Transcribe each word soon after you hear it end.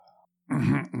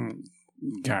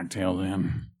Cocktail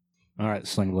then. All right,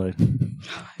 Sling Blade.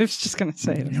 I was just going to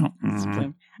say it. Yeah.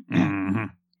 Mm-hmm.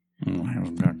 I have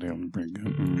some cocktail. Pretty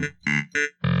good.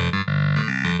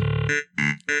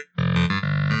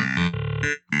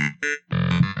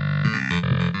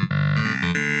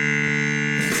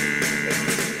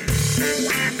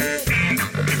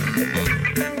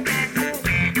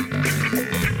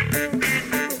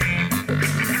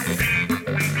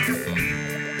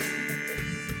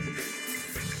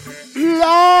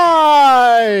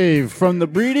 Live from the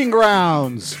breeding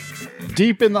grounds,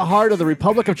 deep in the heart of the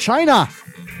Republic of China.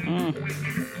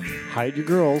 Hide your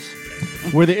girls.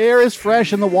 Where the air is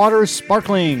fresh and the water is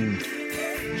sparkling.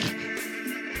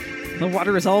 The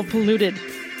water is all polluted.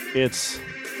 It's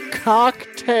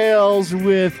Cocktails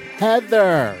with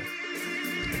Heather.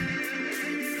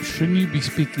 Shouldn't you be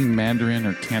speaking Mandarin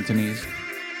or Cantonese?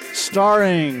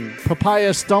 Starring Papaya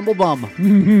Stumblebum,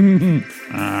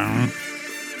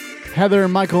 Heather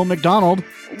Michael McDonald,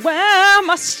 Where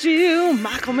must you,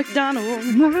 Michael McDonald?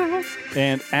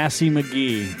 and Assy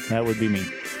McGee. That would be me.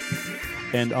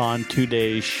 And on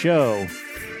today's show,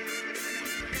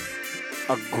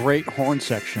 a great horn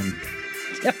section.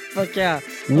 Yeah, fuck yeah.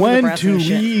 When to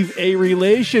leave a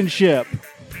relationship.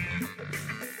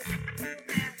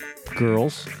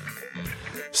 Girls.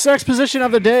 Sex position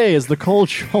of the day is the cold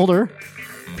shoulder.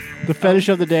 The fetish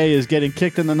of the day is getting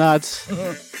kicked in the nuts.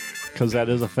 Because that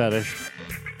is a fetish.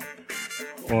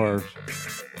 Or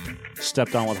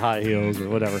stepped on with high heels or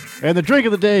whatever. And the drink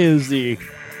of the day is the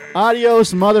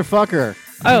adios motherfucker.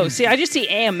 Oh, see, I just see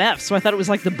AMF, so I thought it was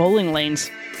like the bowling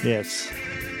lanes. Yes.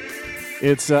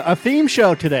 It's a theme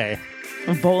show today.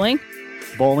 Of bowling?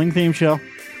 Bowling theme show.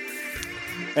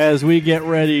 As we get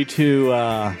ready to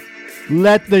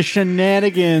let the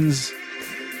shenanigans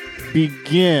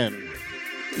begin.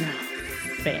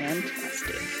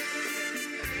 Fantastic.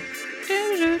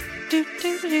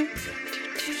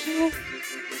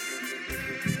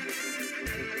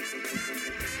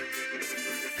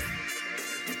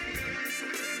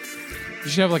 You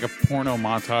should have like a porno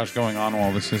montage going on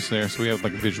while this is there, so we have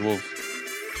like visual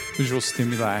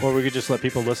stimuli. Or we could just let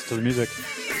people listen to the music.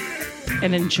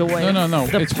 And enjoy No.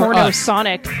 the It's for porno us.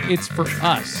 Sonic. It's for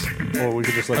us. Or we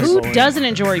could just let Who people in. doesn't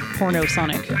enjoy porno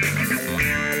Sonic?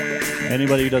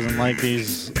 Anybody who doesn't like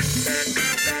these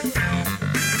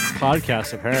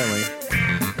podcasts, apparently.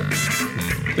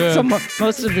 So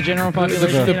most of the general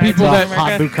population the of the people United that- States of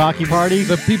Hot America, Bukkake Party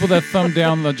The people that thumbed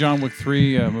down the John Wick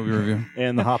 3 movie review.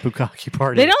 and the Hot Bukkake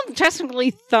Party. they don't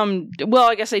technically thumb. Well,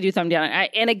 I guess they do thumb down.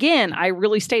 And again, I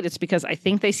really state it's because I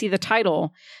think they see the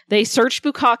title, they search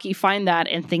Bukkake, find that,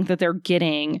 and think they're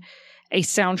getting a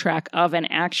soundtrack of an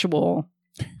actual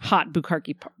hot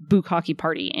Bukkake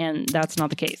party, and that's not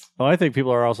the case. Well, I think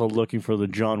people are also looking for the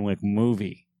John Wick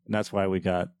movie. And that's why we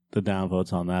got the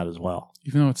downvotes on that as well.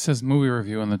 Even though it says movie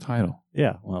review in the title.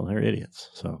 Yeah, well, they're idiots.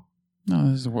 So No,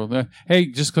 this is the world. Hey,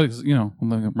 just because,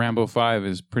 Rambo 5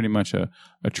 is pretty much a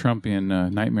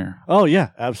Trumpian nightmare. oh yeah,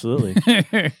 absolutely.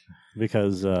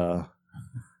 Because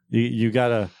you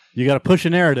gotta push a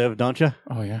narrative, don't you?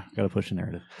 Oh, yeah. Gotta push a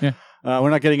narrative. Yeah. We're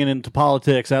not getting into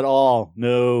politics at all.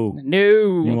 No.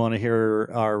 You No. want to hear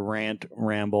our rant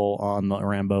ramble on the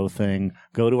Rambo thing?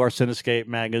 Go to our Cinescape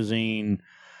magazine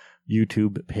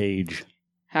YouTube page.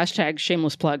 Hashtag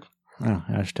shameless plug.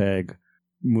 Hashtag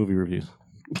movie reviews.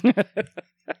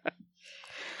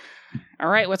 All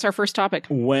right, what's our first topic?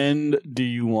 When do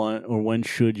you want, or when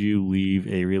should you leave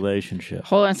a relationship?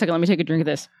 Hold on a second. Let me take a drink of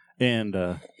this. And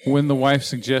When the wife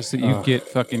suggests that you get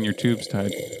fucking your tubes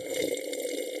tied.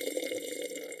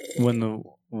 when the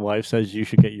wife says you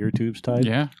should get your tubes tied?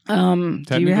 Yeah. Do you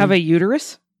Technically- have a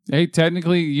uterus? Hey,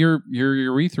 technically, your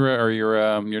urethra or your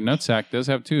nutsack does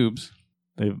have tubes.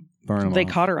 They burn them They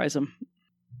off. cauterize them.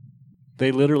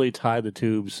 They literally tie the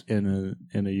tubes in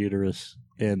a uterus,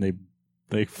 and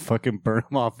they fucking burn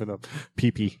them off in a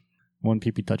pee-pee. One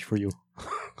pee-pee touch for you.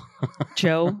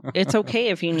 Joe, it's okay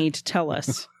if you need to tell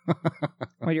us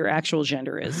what your actual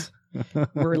gender is.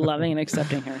 We're loving and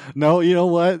accepting her. No, you know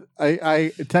what?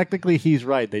 I technically he's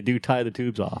right. They do tie the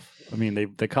tubes off. I mean,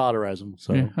 they cauterize them.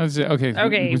 So Yeah. Okay.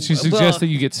 Okay, Would she well- suggest that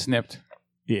you get snipped?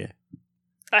 yeah.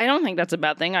 I don't think that's a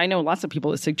bad thing. I know lots of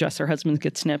people that suggest their husbands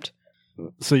get snipped.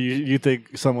 So you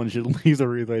think someone should leave the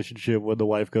relationship when the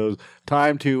wife goes,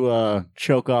 time to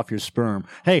choke off your sperm?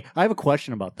 Hey, I have a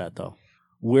question about that though.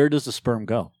 Where does the sperm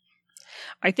go?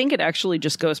 I think it actually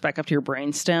just goes back up to your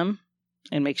brainstem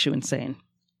and makes you insane.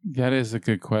 That is a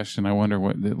good question. I wonder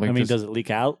what. Like, I mean, does it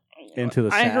leak out into the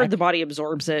I sack? heard the body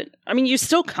absorbs it. I mean, you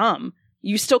still come.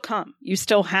 You still come. You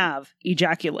still have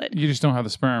ejaculate. you just don't have the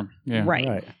sperm. Yeah. Right.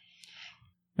 Right.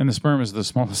 And the sperm is the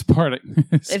smallest part.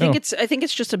 I think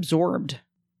it's just absorbed,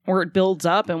 or it builds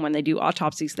up, and when they do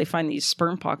autopsies, they find these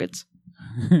sperm pockets.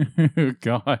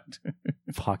 God,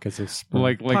 Pockets of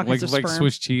sperm. Pockets of like sperm.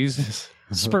 Swiss cheese.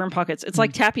 Sperm pockets. It's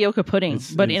like tapioca pudding,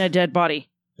 but in a dead body.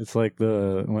 It's like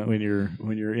when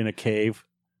you're in a cave,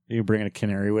 you bring a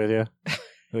canary with you.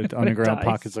 With underground dies.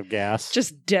 pockets of gas.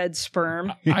 Just dead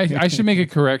sperm. I should make a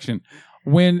correction.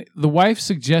 When the wife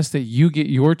suggests that you get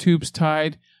your tubes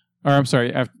tied, or I'm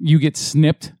sorry, you get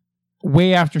snipped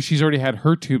way after she's already had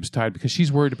her tubes tied because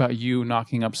she's worried about you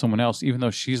knocking up someone else, even though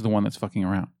she's the one that's fucking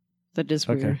around. That is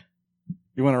weird. Okay.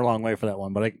 You went a long way for that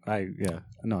one, but I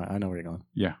know where you're going.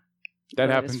 Yeah, that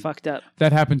happened. It's fucked up.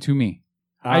 That happened to me.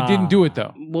 I didn't do it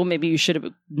though. Well, maybe you should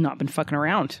have not been fucking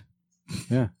around.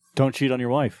 Yeah. Don't cheat on your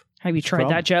wife. Have you tried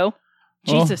Problem. that, Joe?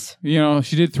 Well, Jesus.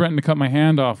 she did threaten to cut my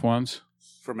hand off once.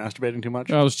 For masturbating too much?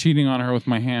 I was cheating on her with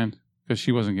my hand because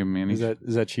she wasn't giving me any.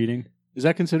 Is that cheating? Is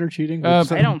that considered cheating? I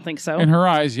don't think so. In her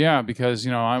eyes, yeah, because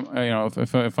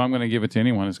if I'm going to give it to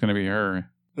anyone, it's going to be her.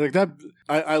 Like that.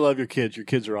 I love your kids. Your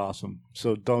kids are awesome.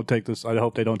 So don't take this. I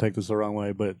hope they don't take this the wrong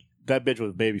way. But that bitch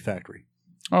was a baby factory.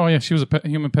 Oh yeah, she was a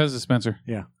human Pez dispenser.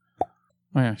 Yeah.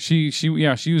 Oh yeah,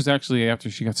 she was actually, after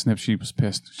she got snipped, she was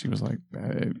pissed. She was like,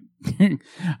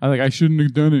 I shouldn't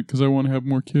have done it because I want to have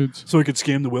more kids. So we could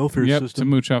scam the welfare Yep, system. to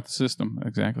mooch off the system.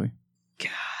 Exactly. God,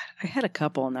 I had a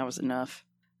couple and that was enough.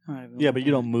 Yeah, but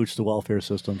you don't mooch the welfare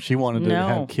system. She wanted to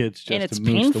have kids just and it's to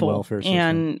mooch the painful welfare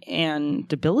system. and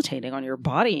debilitating on your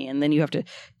body, and then you have to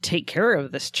take care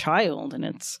of this child, and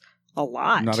it's a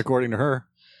lot. Not according to her.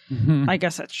 Mm-hmm. I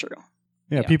guess that's true.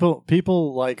 Yeah,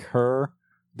 people like her,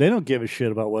 they don't give a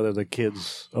shit about whether the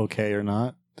kid's okay or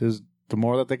not. The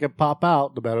more that they can pop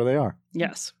out, the better they are.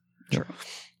 Yes, true.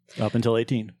 Up until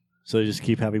 18. So they just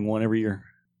keep having one every year.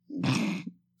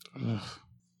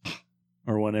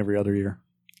 Or one every other year.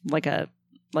 Like a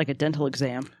dental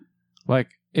exam. Like,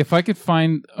 if I could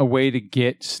find a way to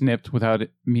get snipped without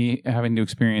me having to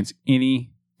experience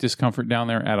any discomfort down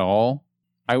there at all,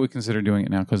 I would consider doing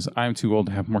it now because I'm too old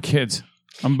to have more kids.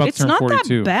 I'm about to turn 42. It's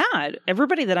not that bad.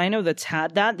 Everybody that I know that's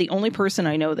had that, the only person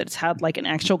I know that's had like an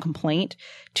actual complaint,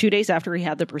 2 days after he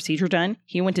had the procedure done,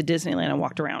 he went to Disneyland and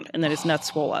walked around, and then his nuts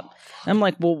swole up. I'm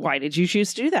like, well, why did you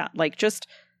choose to do that? Like, just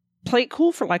play it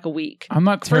cool for like a week. I'm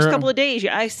not First couple of days, you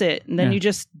ice it, and then you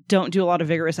just don't do a lot of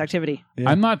vigorous activity. Yeah.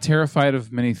 I'm not terrified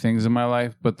of many things in my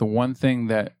life, but the one thing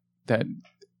that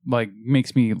like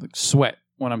makes me sweat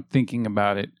when I'm thinking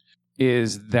about it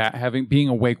is that being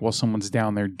awake while someone's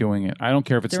down there doing it. I don't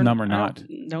care if it's numb or not. I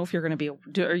don't know if you're going to be.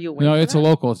 Are you awake? No, for it's that? a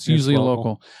local. It's usually a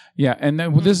local. Yeah, and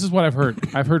then, this is what I've heard.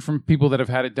 I've heard from people that have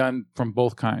had it done from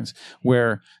both kinds,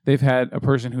 where they've had a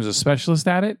person who's a specialist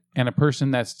at it and a person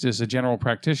that's just a general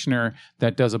practitioner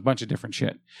that does a bunch of different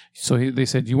shit. So they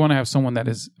said, you want to have someone that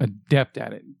is adept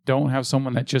at it. Don't have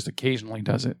someone that just occasionally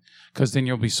does it, because then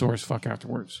you'll be sore as fuck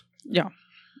afterwards. Yeah.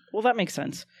 Well, that makes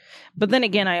sense. But then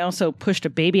again, I also pushed a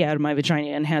baby out of my vagina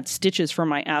and had stitches from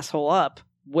my asshole up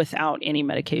without any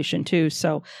medication too.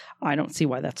 So I don't see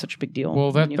why that's such a big deal.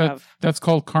 Well, that's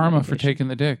called karma for taking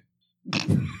the dick.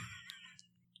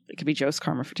 It could be Joe's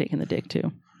karma for taking the dick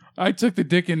too. I took the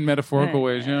dick in metaphorical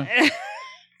ways, yeah.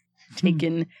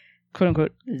 Taking, quote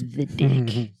unquote, the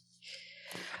dick.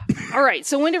 All right.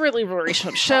 So when to really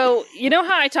relationship show, you know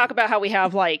how I talk about how we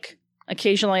have like,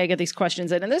 occasionally I get these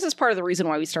questions in, and this is part of the reason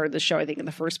why we started this show, I think, in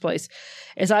the first place,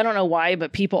 is I don't know why,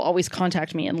 but people always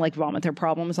contact me and like vomit their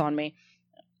problems on me.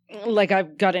 Like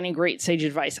I've got any great sage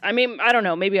advice. I mean, I don't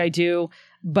know, maybe I do,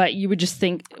 but you would just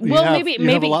think, maybe you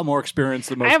have a lot more experience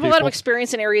than most people. I have people. a lot of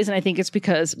experience in areas, and I think it's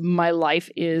because my life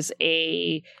is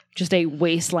just a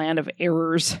wasteland of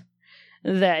errors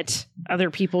that other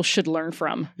people should learn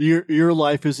from. Your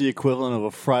life is the equivalent of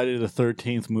a Friday the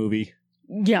 13th movie.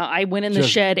 Yeah, I went in the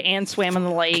shed and swam in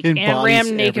the lake and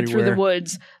ran naked through the everywhere.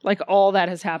 woods. Like, all that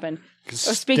has happened.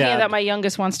 Speaking of Stabbed. that, my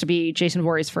youngest wants to be Jason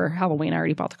Voorhees for Halloween. I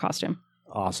already bought the costume.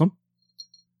 Awesome.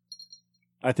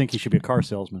 I think he should be a car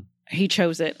salesman. He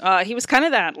chose it. He was kind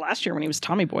of that last year when he was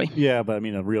Tommy Boy. Yeah, but I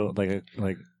mean a real car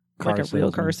Like a salesman.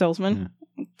 real car salesman.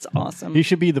 Yeah. It's awesome. He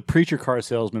should be the preacher car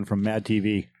salesman from Mad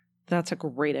TV. That's a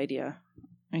great idea.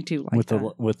 I do like with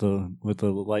that. with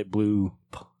the light blue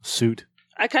suit.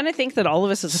 I kind of think that all of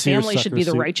us as a family should be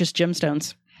the righteous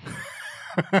gemstones.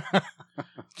 Do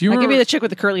you I remember, give you the chick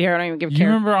with the curly hair. I don't even give a you care.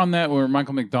 remember on that where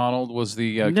Michael McDonald was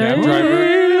the cab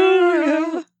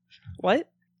driver? What?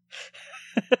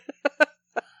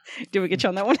 Did we get you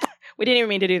on that one? We didn't even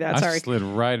mean to do that. I Sorry. slid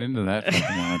right into that fucking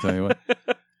one, I'll tell you what.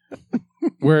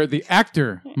 Where the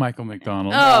actor Michael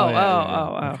McDonald,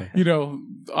 Oh. Okay. you know,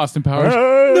 Austin Powers.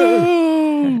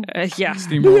 No! Yeah.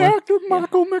 Steamroller. actor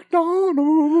Michael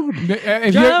McDonald.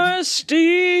 Drive a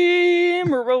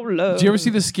steamroller. Do you ever see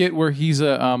the skit where he's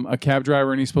a cab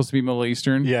driver and he's supposed to be Middle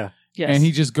Eastern? Yeah. Yes. And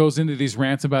he just goes into these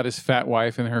rants about his fat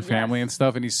wife and her family and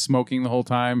stuff, and he's smoking the whole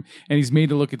time, and he's made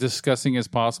to look as disgusting as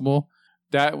possible.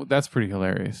 That's pretty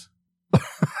hilarious.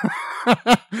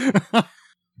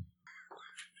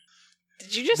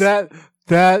 Did you just... that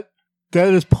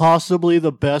is possibly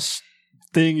the best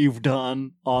thing you've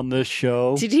done on this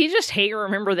show. Did he just hate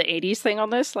remember the 80s thing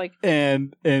on this? Like,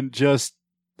 and just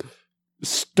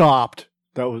stopped.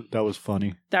 That was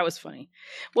funny. that was funny.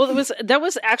 Well, that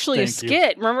was actually a Thank you.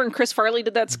 skit. Remember when Chris Farley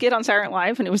did that skit on Saturday Night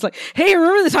Live? And it was like, hey,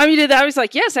 remember the time you did that? I was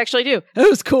like, yes, actually I do. That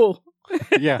was cool.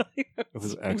 Yeah. It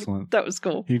was excellent. That was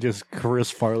cool. He just Chris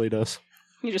Farley'd us.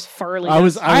 You just Farley.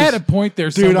 I had a point there,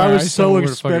 dude. I somewhere. was just so don't know where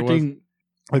the fuck it was. expecting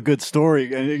a good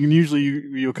story, and usually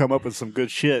you come up with some good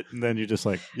shit, and then you're just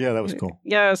like, yeah, that was cool.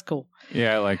 Yeah, that was cool.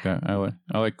 Yeah, I like that. I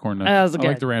like corn nuts. That was I good.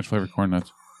 like the ranch flavored corn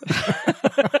nuts.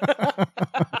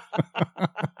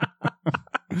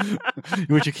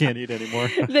 Which you can't eat anymore.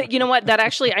 You know what? That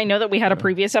actually, I know that we had a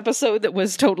previous episode that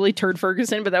was totally Turd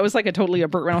Ferguson, but that was like a totally a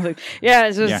Burt Reynolds thing. Yeah,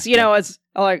 it's just, it's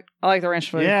I like the ranch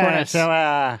flavored corn nuts. So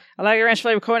I like the ranch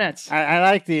flavored corn nuts. I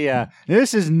like the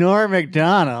this is Norm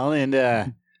Macdonald, and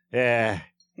I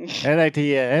like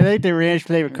the ranch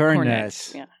flavored corn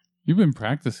nuts. Yeah, You've been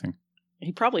practicing.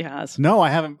 he probably has. No, I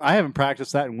haven't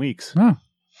practiced that in weeks. Huh.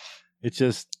 It's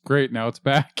just Great. Now it's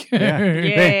back. Yeah.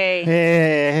 Yay!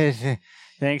 hey,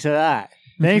 thanks a lot.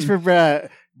 Thanks for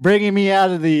bringing me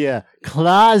out of the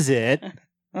closet.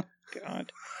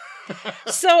 God.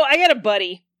 So I got a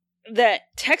buddy that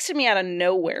texted me out of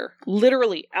nowhere,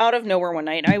 literally out of nowhere one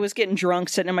night. I was getting drunk,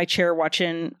 sitting in my chair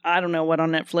watching, I don't know what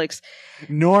on Netflix.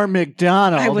 Norm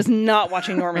Macdonald. I was not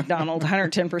watching Norm Macdonald,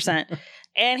 110%.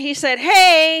 And he said,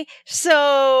 hey,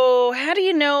 so how do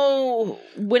you know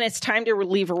when it's time to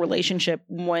leave a relationship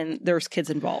when there's kids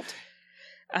involved?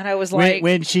 And I was like,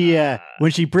 when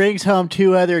she brings home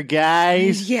two other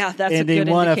guys, yeah, that's and a they good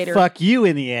want to indicator. fuck you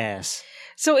in the ass.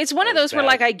 So it's one of those where, bad.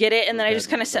 like, I get it, and then I just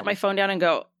kind of set my phone down and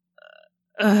go,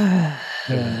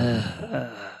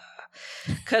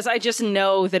 because I just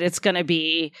know that it's going to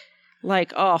be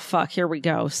like, oh, fuck, here we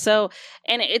go. So,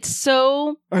 and it's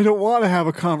so... I don't want to have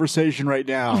a conversation right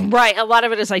now. Right, a lot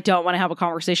of it is I don't want to have a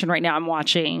conversation right now. I'm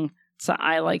watching, so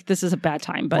this is a bad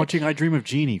time, but... Watching I Dream of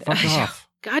Jeannie. Fuck off.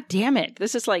 God damn it.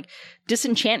 This is like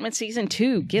Disenchantment Season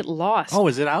 2. Get lost. Oh,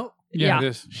 is it out? Yeah, Yeah. it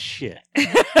is. Shit.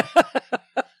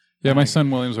 Yeah, my son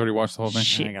William's already watched the whole thing.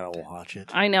 Shit. I gotta watch it.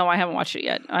 I know, I haven't watched it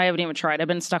yet. I haven't even tried. I've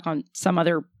been stuck on some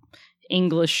other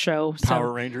English show. So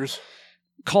Power Rangers.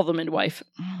 Call the Midwife.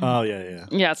 Oh, yeah.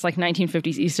 Yeah, it's like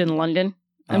 1950s East in London.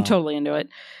 I'm Oh. totally into it.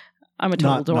 I'm a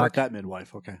total Not dork. that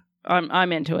midwife. Okay.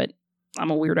 I'm into it.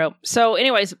 I'm a weirdo. So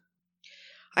anyways,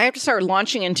 I have to start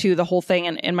launching into the whole thing.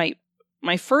 And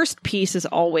my first piece is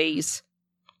always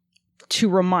to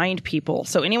remind people.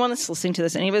 So anyone that's listening to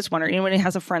this, anybody that's wondering, anyone who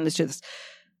has a friend that's doing this,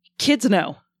 kids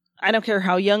know. I don't care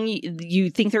how young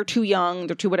you think they're too young,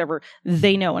 they're too whatever,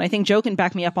 they know. And I think Joe can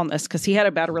back me up on this because he had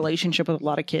a bad relationship with a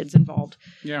lot of kids involved.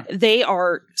 Yeah. They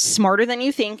are smarter than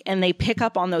you think, and they pick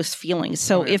up on those feelings.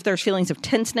 So if there's feelings of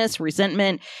tenseness,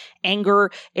 resentment, anger,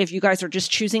 if you guys are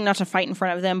just choosing not to fight in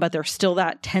front of them, but there's still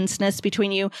that tenseness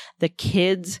between you, the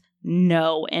kids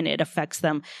know, and it affects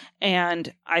them.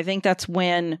 And I think that's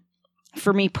when,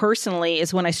 for me personally,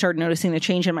 is when I started noticing the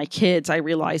change in my kids. I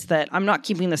realized that I'm not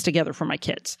keeping this together for my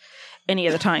kids any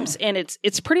of the times. And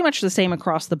it's pretty much the same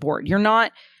across the board. You're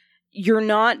not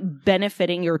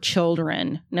benefiting your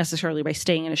children necessarily by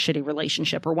staying in a shitty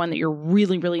relationship or one that you're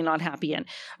really, really not happy in.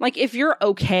 Like, if you're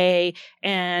okay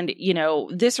and,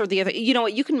 this or the other, you know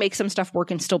what, you can make some stuff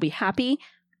work and still be happy.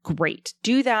 Great.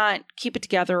 Do that. Keep it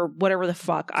together. Whatever the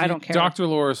fuck. I don't care. Dr.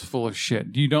 Laura's full of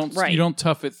shit. You don't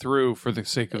tough it through for the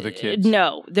sake of the kids.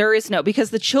 No, there is no,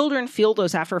 because the children feel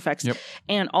those after effects. Yep.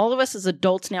 And all of us as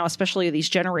adults now, especially these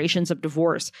generations of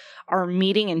divorce, are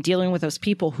meeting and dealing with those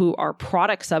people who are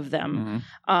products of them,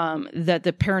 that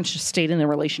the parents just stayed in the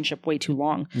relationship way too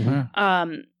long.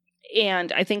 Mm-hmm.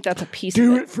 And I think that's a piece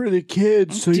Do of it for the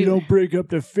kids so you don't break up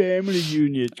the family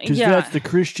unit, because that's the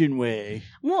Christian way.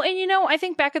 Well, and I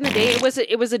think back in the day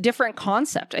it was a different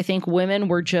concept. I think women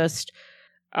were just,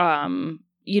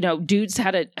 dudes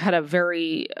had a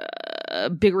very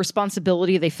big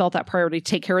responsibility. They felt that priority to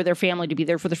take care of their family, to be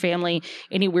there for the family.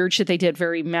 Any weird shit they did,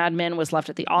 very Mad Men, was left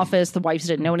at the office. The wives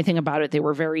didn't know anything about it. They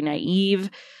were very naive.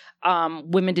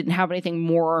 Women didn't have anything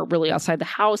more really outside the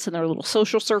house in their little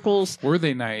social circles. Were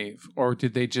they naive, or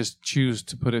did they just choose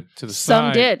to put it to the Some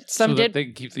side? did. so Some that did. they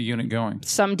could keep the unit going.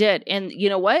 Some did. And you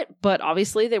know what? But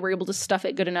obviously they were able to stuff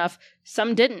it good enough.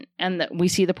 Some didn't. And we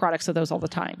see the products of those all the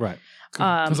time. Right.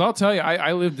 Because I'll tell you,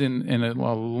 I lived in a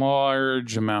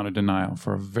large amount of denial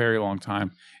for a very long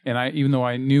time, and even though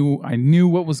I knew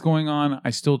what was going on, I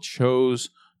still chose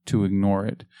to ignore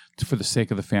it for the sake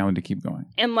of the family to keep going.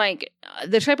 And like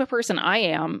the type of person I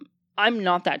am, I'm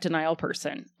not that denial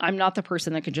person. I'm not the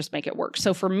person that can just make it work.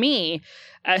 So for me,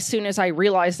 as soon as I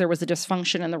realized there was a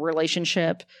dysfunction in the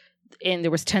relationship and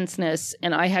there was tenseness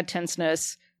and I had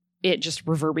tenseness, it just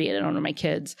reverberated onto my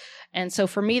kids. And so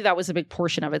for me, that was a big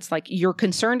portion of it. It's like you're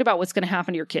concerned about what's going to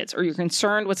happen to your kids, or you're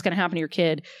concerned what's going to happen to your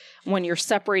kid when you're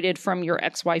separated from your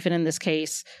ex-wife. And in this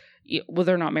case, well,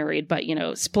 they're not married, but,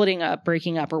 splitting up,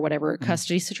 breaking up or whatever,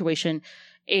 custody situation.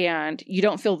 And you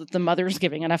don't feel that the mother's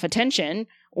giving enough attention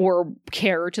or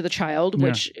care to the child,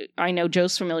 which I know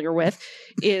Joe's familiar with,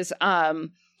 is, how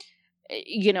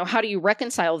do you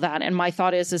reconcile that? And my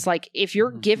thought is like, if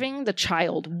you're giving the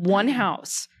child one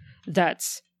house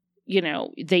that's,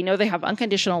 they know they have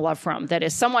unconditional love from, that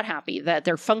is somewhat happy, that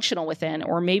they're functional within,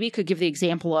 or maybe could give the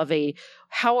example of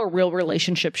how a real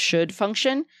relationship should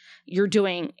function, you're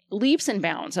doing leaps and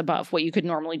bounds above what you could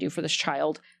normally do for this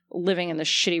child living in this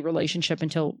shitty relationship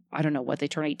until, I don't know, what, they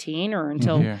turn 18 or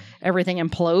until everything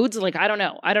implodes. Like, I don't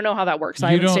know. I don't know how that works.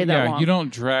 I haven't stayed that long. You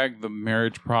don't drag the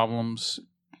marriage problems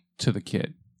to the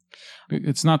kid.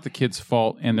 It's not the kid's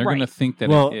fault, and they're going to think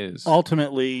that it is.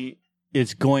 Ultimately,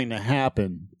 it's going to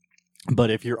happen.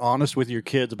 But if you're honest with your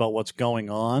kids about what's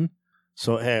going on,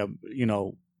 so, hey,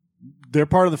 they're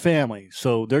part of the family,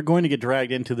 so they're going to get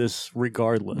dragged into this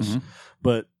regardless. Mm-hmm.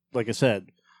 But like I said,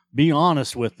 be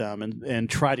honest with them and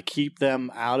try to keep them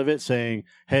out of it, saying,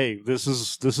 hey, this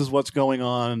is what's going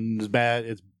on. It's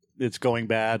bad. It's going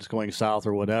bad. It's going south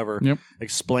or whatever. Yep.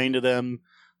 Explain to them,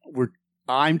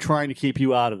 I'm trying to keep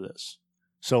you out of this.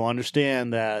 So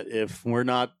understand that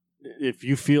if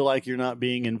you feel like you're not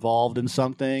being involved in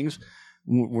some things,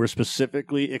 we're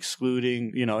specifically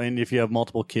excluding, and if you have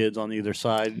multiple kids on either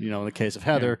side, in the case of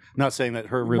Heather, not saying that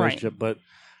her relationship, but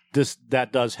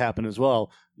that does happen as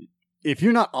well. If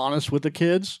you're not honest with the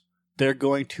kids, they're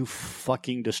going to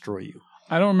fucking destroy you.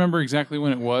 I don't remember exactly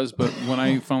when it was, but when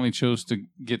I finally chose to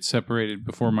get separated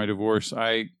before my divorce,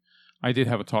 I did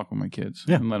have a talk with my kids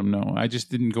and let them know. I just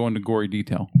didn't go into gory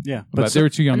detail. Yeah. But they were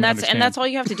too young to understand. And that's all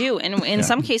you have to do. And in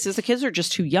some cases, the kids are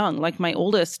just too young. Like my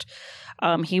oldest,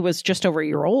 he was just over a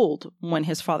year old when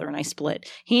his father and I split.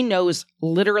 He knows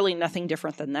literally nothing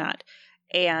different than that.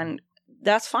 And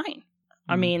that's fine.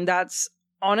 I mean, that's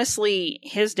honestly,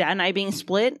 his dad and I being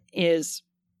split is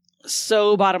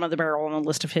so bottom of the barrel on the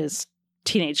list of his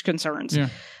teenage concerns. Yeah.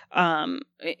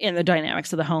 In the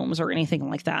dynamics of the homes or anything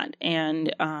like that.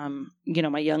 And,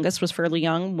 my youngest was fairly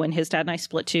young when his dad and I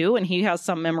split too, and he has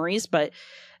some memories, but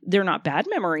they're not bad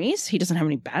memories. He doesn't have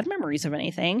any bad memories of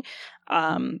anything.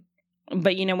 But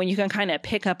when you can kind of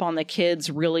pick up on the kids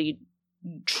really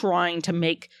trying to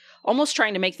make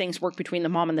things work between the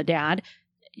mom and the dad,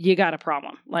 you got a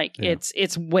problem. Like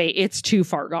it's too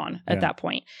far gone at that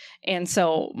point. And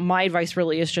so my advice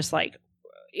really is just like,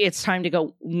 it's time to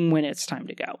go when it's time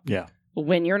to go. Yeah.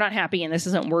 When you're not happy and this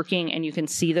isn't working and you can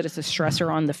see that it's a stressor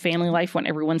on the family life when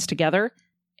everyone's together,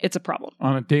 it's a problem.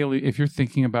 If you're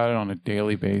thinking about it on a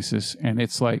daily basis, and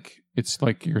it's like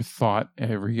your thought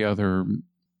every other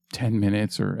 10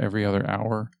 minutes or every other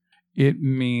hour, it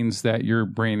means that your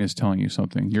brain is telling you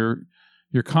something.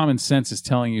 Your common sense is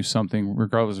telling you something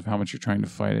regardless of how much you're trying to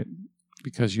fight it,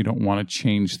 because you don't want to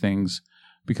change things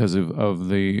because of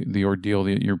the ordeal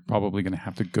that you're probably going to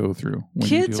have to go through.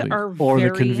 Kids or the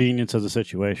convenience of the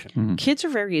situation. Mm-hmm. Kids are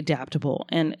very adaptable,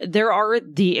 and there are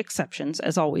the exceptions,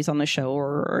 as always on the show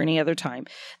or any other time.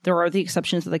 There are the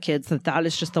exceptions of the kids that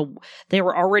is just they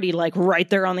were already like right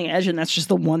there on the edge, and that's just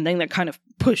the one thing that kind of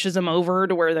pushes them over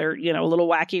to where they're a little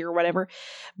wacky or whatever.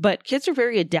 But kids are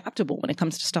very adaptable when it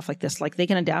comes to stuff like this. Like they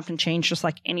can adapt and change just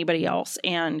like anybody else.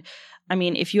 And I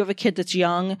mean, if you have a kid that's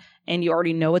young and you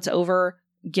already know it's over,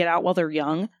 get out while they're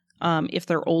young. If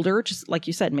they're older, just like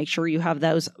you said, make sure you have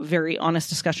those very honest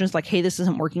discussions like, hey, this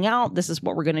isn't working out. This is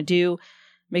what we're going to do.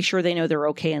 Make sure they know they're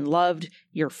okay and loved.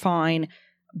 You're fine.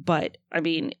 But I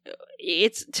mean,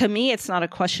 to me, it's not a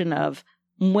question of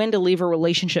when to leave a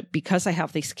relationship because I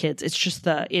have these kids. It's just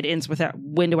it ends with that.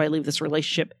 When do I leave this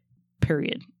relationship?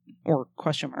 Period. Or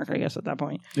question mark, I guess, at that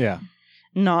point. Yeah.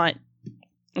 Not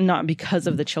because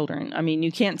of the children. I mean,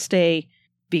 you can't stay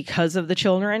because of the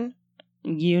children.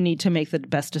 You need to make the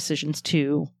best decisions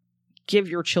to give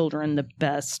your children the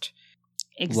best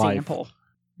example.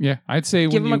 Yeah, I'd say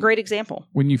Give them a great example.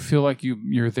 when you feel like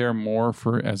you're there more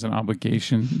for as an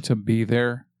obligation to be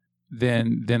there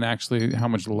than actually how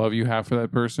much love you have for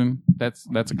that person. That's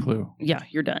a clue. Yeah,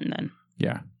 you're done then.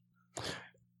 Yeah.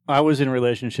 I was in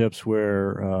relationships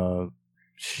where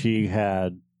she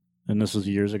had, and this was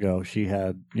years ago, she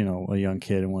had, a young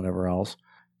kid and whatever else.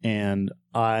 And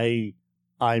I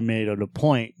made it a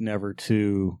point never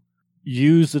to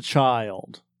use the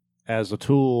child as a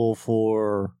tool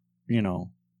for,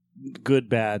 good,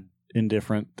 bad,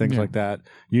 indifferent, things like that,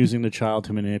 using the child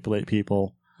to manipulate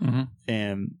people. Mm-hmm.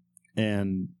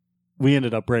 And we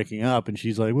ended up breaking up, and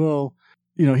she's like, well,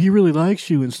 he really likes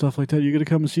you and stuff like that. You're going to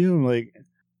come and see him? Like,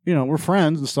 we're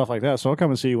friends and stuff like that, so I'll come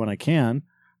and see you when I can,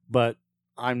 but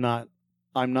I'm not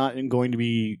going to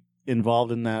be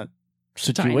involved in that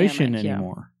situation Dynamic,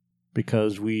 anymore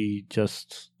because we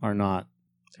just are not.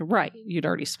 Right. You'd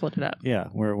already split it up. Yeah,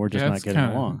 we're just not getting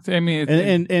along. I mean,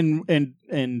 and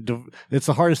it's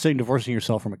the hardest thing, divorcing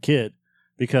yourself from a kid,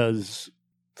 because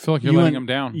I feel like you're letting them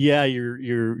down. Yeah,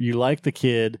 you like the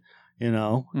kid,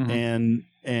 and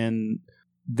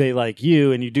they like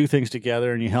you, and you do things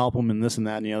together, and you help them, and this and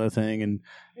that and the other thing,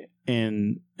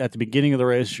 and at the beginning of the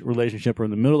relationship or in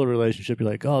the middle of the relationship, you're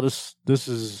like, oh, this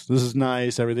is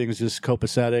nice, everything's just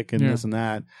copacetic and this and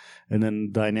that, and then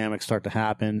dynamics start to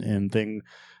happen, and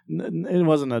it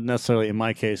wasn't necessarily, in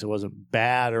my case, it wasn't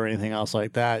bad or anything else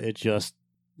like that. It just,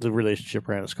 the relationship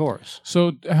ran its course.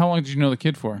 So how long did you know the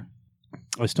kid for?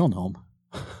 I still know him.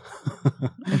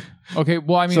 Okay,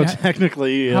 well, I mean, so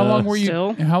technically, how long were you?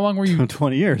 still? How long were you?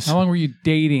 20 years. How long were you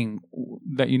dating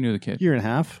that you knew the kid? Year and a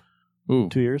half. Ooh,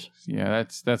 2 years. Yeah,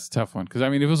 that's a tough one, because I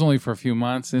mean, it was only for a few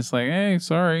months. It's like, hey,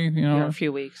 sorry, Yeah, a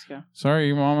few weeks. Yeah. sorry,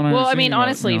 your mom and I. Well, are I mean, seeing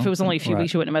honestly, about, if it was only a few Right.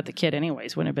 weeks, you wouldn't have met the kid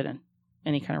anyways. Wouldn't have been in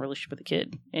any kind of relationship with the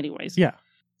kid anyways. Yeah.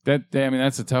 I mean,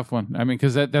 that's a tough one. I mean,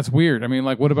 because that's weird. I mean,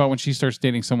 like, what about when she starts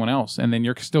dating someone else, and then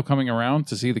you're still coming around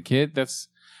to see the kid?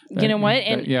 You know what?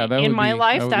 And that in would my be-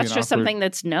 life, that would be that's an just awkward- something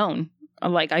that's known.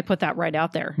 Like, I put that right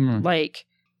out there. Hmm. Like,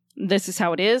 this is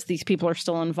how it is. These people are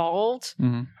still involved.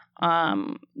 Mhm.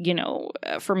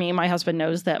 For me, my husband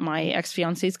knows that my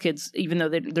ex-fiance's kids, even though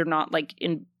they're not like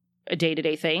in a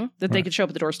day-to-day thing, that they Right. could show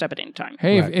up at the doorstep at any time.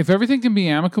 Hey, Right. if everything can be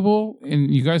amicable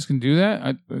and you guys can do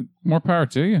that, more power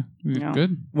to you. Yeah.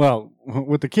 Good. Well,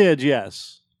 with the kids,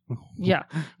 yes. Yeah.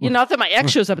 Not that my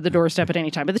ex shows up at the doorstep at any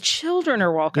time, but the children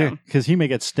are welcome. Because he may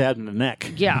get stabbed in the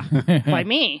neck. Yeah. By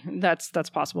me. That's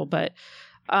possible. But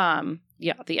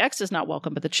the ex is not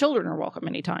welcome, but the children are welcome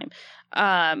anytime.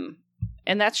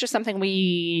 And that's just something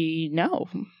we know.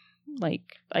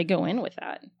 Like, I go in with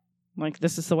that. Like,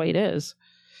 this is the way it is.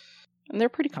 And they're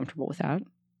pretty comfortable with that,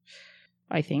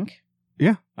 I think.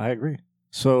 Yeah, I agree.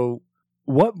 So,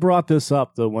 what brought this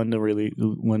up? The when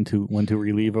to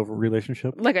relieve a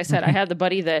relationship? Like I said, I had the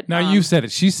buddy that Now you said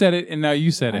it. She said it, and now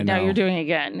you said it. now know. you're doing it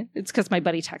again. It's because my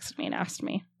buddy texted me and asked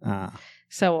me. Ah,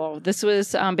 So this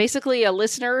was basically a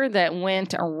listener that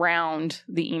went around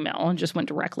the email and just went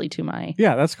directly to my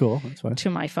yeah, that's cool. That's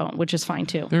fine. phone, which is fine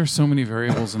too. There are so many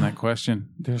variables in that question.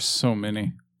 There's so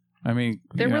many. I mean,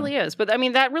 There really is. But I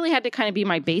mean, that really had to kind of be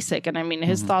my basic. And I mean,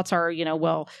 his Mhm. thoughts are,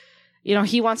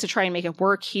 he wants to try and make it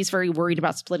work. He's very worried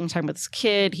about splitting time with his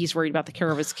kid. He's worried about the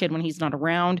care of his kid when he's not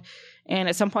around. And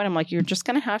at some point, I'm like, you're just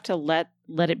going to have to let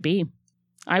it be.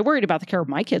 I worried about the care of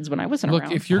my kids when I wasn't Look,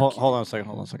 around. if you're Hold on a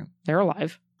second. They're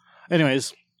alive.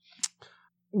 Anyways,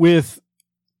 with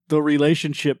the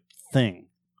relationship thing,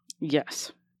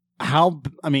 Yes.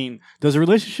 does a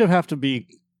relationship have to be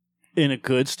in a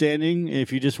good standing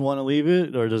if you just want to leave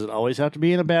it, or does it always have to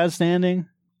be in a bad standing?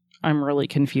 I'm really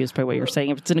confused by what you're saying.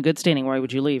 If it's in a good standing, why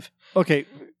would you leave? Okay,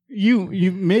 you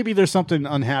maybe there's something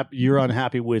you're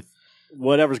unhappy with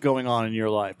whatever's going on in your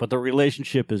life, but the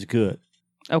relationship is good,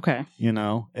 Okay.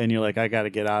 and you're like, I got to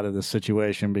get out of this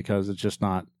situation because it's just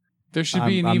not. there should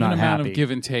be an I'm even not amount happy. of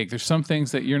give and take. There's some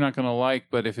things that you're not going to like,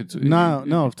 but if it's No,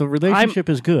 if the relationship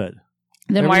is good.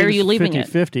 Then why are you leaving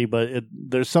Everything's it? 50-50, but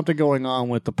there's something going on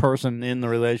with the person in the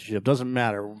relationship. Doesn't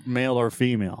matter, male or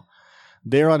female.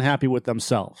 They're unhappy with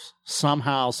themselves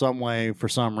somehow, some way, for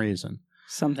some reason.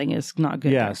 Something is not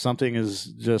good. Yeah, there. something is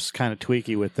just kind of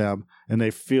tweaky with them, and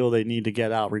they feel they need to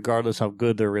get out, regardless how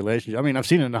good their relationship. I mean, I've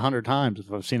seen it 100 times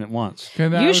if I've seen it once. Okay,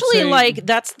 then I would Usually, say like,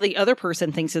 that's the other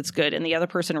person thinks it's good, and the other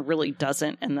person really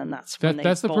doesn't, and then that's when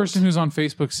that's the bolt. person who's on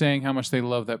Facebook saying how much they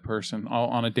love that person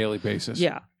on a daily basis.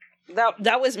 Yeah,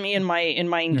 that was me in my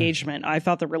engagement. I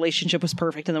thought the relationship was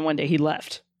perfect, and then one day he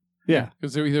left. Yeah.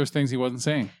 because there was things he wasn't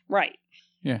saying. Right,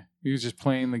 Yeah, he was just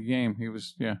playing the game. He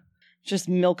was just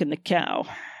milking the cow.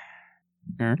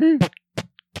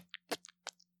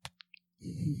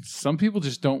 Some people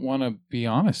just don't want to be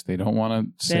honest. They don't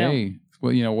want to say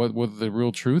well, what the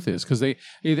real truth is, because I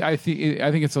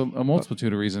think it's a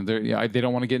multitude of reasons. They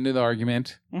don't want to get into the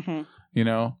argument. Mm-hmm.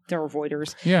 They're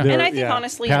avoiders. Yeah, and I think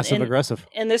honestly, passive aggressive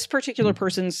in this particular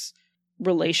person's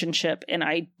relationship, and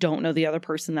I don't know the other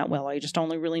person that well. I just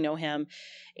only really know him.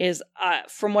 Is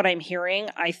from what I'm hearing,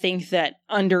 I think that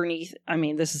underneath, I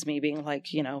mean, this is me being like,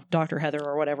 Dr. Heather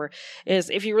or whatever, is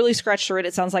if you really scratch through it,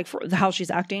 it sounds like how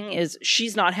she's acting is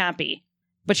she's not happy,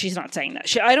 but she's not saying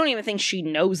that. I don't even think she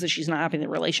knows that she's not happy in the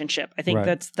relationship. I think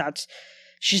that's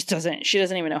she doesn't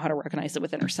even know how to recognize it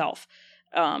within herself.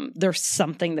 There's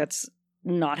something that's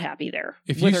not happy there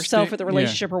with herself, with the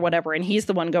relationship or whatever. And he's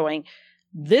the one going,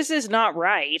 this is not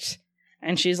right.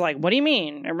 And she's like, what do you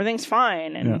mean? Everything's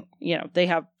fine. And, they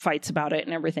have fights about it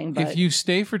and everything. But if you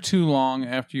stay for too long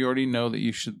after you already know that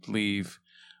you should leave,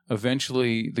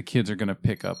 eventually the kids are going to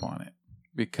pick up on it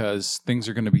because things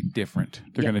are going to be different.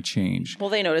 They're going to change. Well,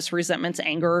 they notice resentments,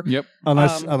 anger. Yep.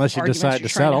 Unless you decide to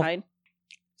settle.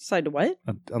 Decide to what?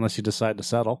 Unless you decide to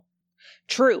settle.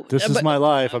 True. This is my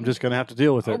life. I'm just going to have to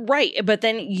deal with it. Right. But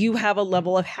then you have a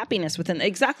level of happiness within.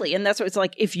 Exactly. And that's what it's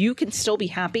like. If you can still be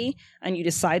happy and you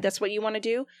decide that's what you want to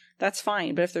do, that's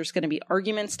fine. But if there's going to be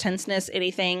arguments, tenseness,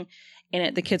 anything in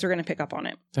it, the kids are going to pick up on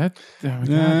it. That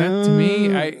to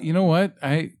me, you know what?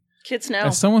 Kids know.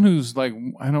 As someone who's like,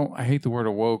 I hate the word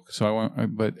awoke, so I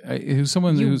want, but who's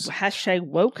someone who's hashtag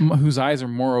woke, whose eyes are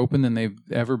more open than they've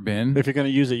ever been. If you're going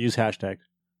to use it, use hashtag.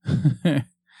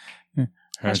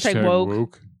 Hashtag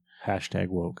woke. Hashtag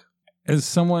woke. As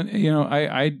someone,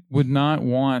 I would not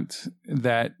want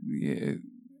that.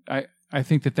 I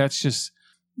think that's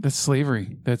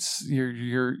slavery. That's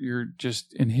you're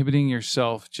just inhibiting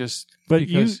yourself just. But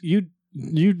because, you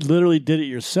literally did it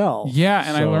yourself. Yeah,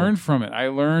 and I learned from it. I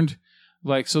learned.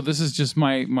 So this is just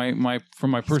my from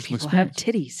my personal experience. Have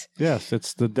titties. Yes,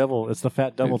 it's the devil. It's the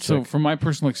fat devil chick. So from my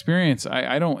personal experience,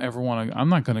 I don't ever want to. I'm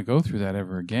not going to go through that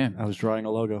ever again. I was drawing a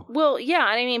logo. Well, yeah,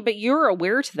 I mean, but you're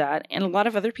aware to that, and a lot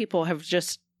of other people have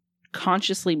just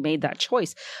consciously made that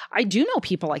choice. I do know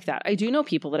people like that. I do know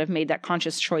people that have made that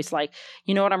conscious choice. Like,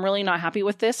 you know what? I'm really not happy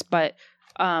with this, but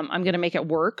I'm going to make it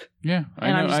work. Yeah.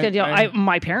 I'm just going to deal.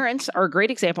 My parents are a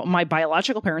great example. My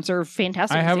biological parents are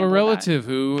fantastic. I have a relative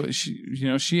who,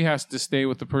 she has to stay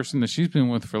with the person that she's been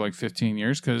with for like 15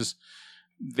 years because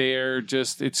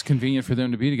it's convenient for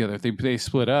them to be together. If they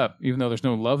split up, even though there's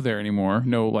no love there anymore,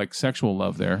 no like sexual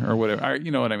love there or whatever, you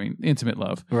know what I mean? Intimate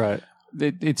love. Right.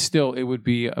 It would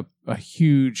be a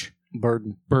huge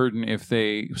burden if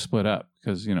they split up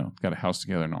because, got a house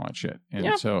together and all that shit.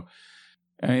 And so...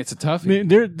 I mean, it's a tough. I mean,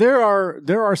 there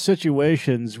are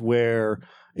situations where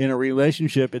in a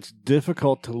relationship it's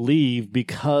difficult to leave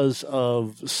because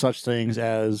of such things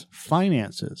as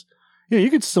finances. You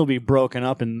could still be broken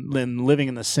up and living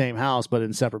in the same house, but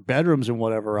in separate bedrooms and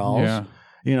whatever else. Yeah.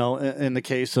 In the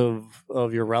case of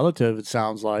your relative, it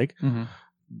sounds like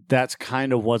that's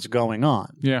kind of what's going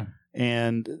on. Yeah.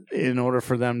 And in order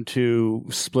for them to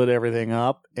split everything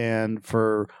up and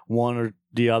for one or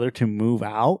the other to move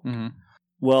out. Mm-hmm.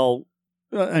 Well,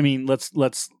 I mean, let's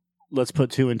put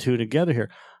two and two together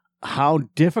here. How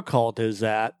difficult is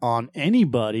that on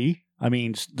anybody? I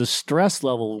mean, the stress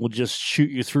level will just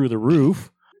shoot you through the roof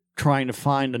trying to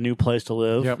find a new place to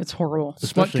live. Yep. It's horrible.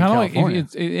 Especially in California.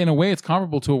 In a way, it's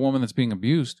comparable to a woman that's being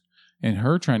abused and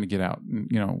her trying to get out,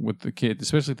 with the kid,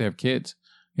 especially if they have kids.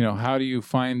 How do you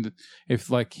find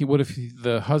what if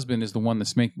the husband is the one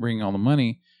that's bringing all the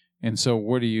money? And so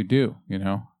what do you do,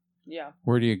 Yeah.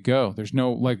 Where do you go? There's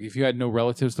no, if you had no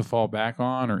relatives to fall back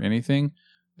on or anything,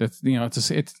 that's,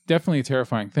 it's definitely a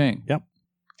terrifying thing. Yep.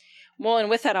 Well, and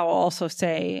with that, I'll also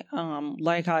say,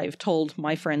 like I've told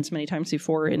my friends many times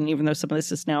before, and even though some of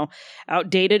this is now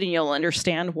outdated and you'll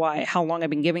understand how long I've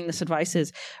been giving this advice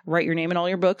is write your name in all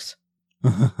your books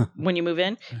when you move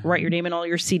in, write your name in all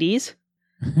your CDs,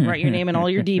 write your name in all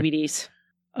your DVDs,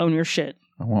 own your shit.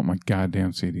 I want my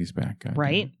goddamn CDs back. Goddamn.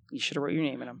 Right? You should have wrote your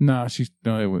name in them. No,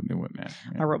 it wouldn't matter.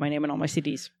 Yeah. I wrote my name in all my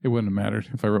CDs. It wouldn't have mattered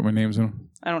if I wrote my names in them.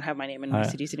 I don't have my name in my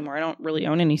CDs anymore. I don't really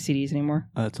own any CDs anymore.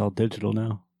 It's all digital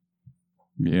now.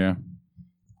 Yeah.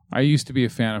 I used to be a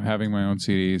fan of having my own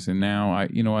CDs, and now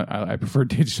I prefer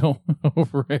digital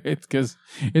over it because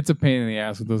it's a pain in the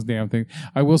ass with those damn things.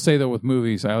 I will say though, with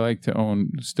movies, I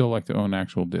still like to own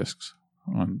actual discs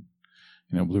on,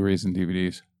 Blu-rays and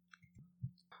DVDs.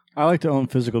 I like to own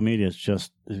physical media. It's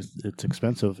just it's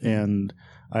expensive, and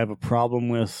I have a problem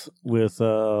with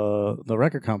the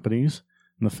record companies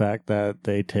and the fact that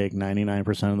they take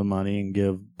 99% of the money and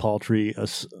give paltry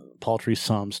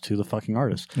sums to the fucking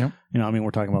artist. Yep.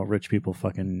 We're talking about rich people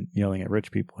fucking yelling at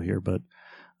rich people here, but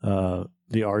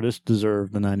the artists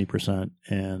deserve the 90%,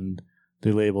 and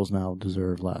the labels now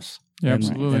deserve less. Yeah, and,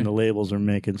 absolutely. And the labels are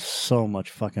making so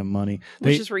much fucking money.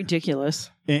 Which is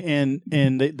ridiculous. And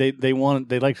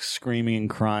they like screaming and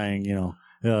crying,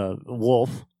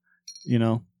 Wolf,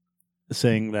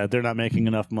 saying that they're not making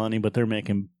enough money, but they're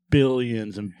making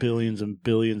billions and billions and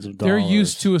billions of dollars. They're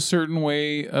used to a certain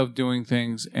way of doing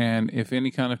things, and if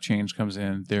any kind of change comes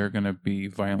in, they're going to be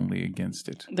violently against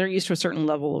it. They're used to a certain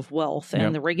level of wealth,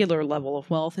 and the regular level of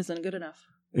wealth isn't good enough.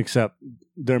 Except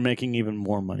they're making even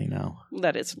more money now.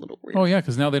 That is a little weird. Oh, yeah,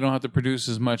 because now they don't have to produce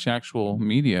as much actual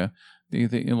media.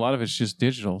 A lot of it's just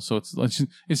digital, so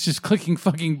it's just clicking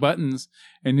fucking buttons,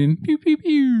 and then pew, pew,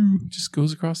 pew, just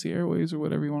goes across the airwaves or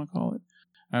whatever you want to call it.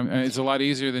 It's a lot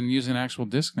easier than using an actual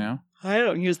disc now. I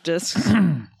don't use discs.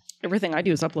 Everything I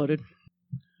do is uploaded.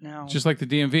 No. Just like the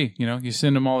DMV, you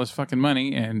send them all this fucking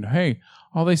money, and hey,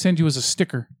 all they send you is a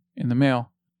sticker in the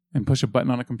mail and push a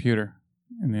button on a computer.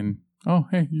 And then, oh,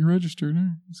 hey, you're registered.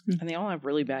 That's good. And they all have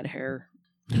really bad hair.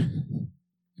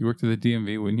 You worked at the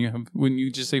DMV, wouldn't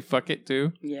you just say fuck it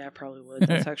too? Yeah, I probably would.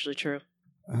 That's actually true.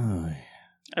 Oh.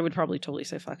 I would probably totally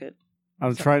say fuck it.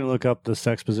 I'm trying to look up the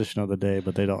sex position of the day,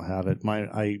 but they don't have it.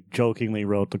 I jokingly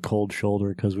wrote the cold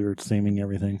shoulder because we were theming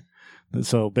everything.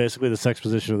 So basically, the sex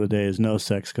position of the day is no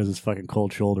sex because it's fucking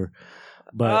cold shoulder.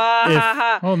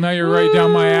 But oh, now you're right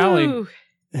down my alley.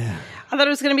 I thought it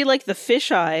was going to be like the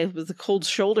fisheye with the cold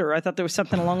shoulder. I thought there was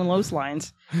something along those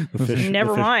lines.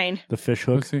 Never mind. The fish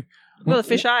hook. Well,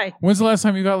 the fisheye. When's the last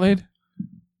time you got laid?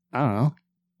 I don't know.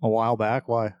 A while back.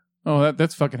 Why? Oh,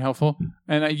 that's fucking helpful.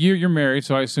 And you're married,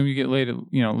 so I assume you get laid,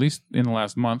 at least in the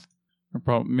last month, or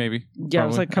probably maybe. Yeah, it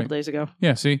was like a couple days ago.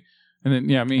 Yeah, see, and then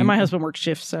and my husband works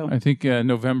shifts, so I think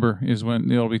November is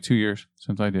when it'll be 2 years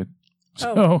since I did.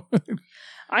 So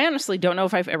I honestly don't know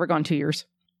if I've ever gone 2 years.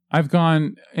 I've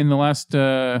gone in the last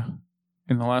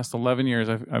 11 years.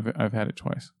 I've had it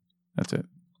twice. That's it.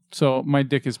 So my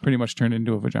dick is pretty much turned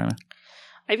into a vagina.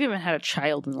 I've even had a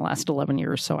child in the last 11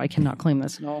 years, so I cannot claim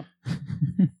this at all.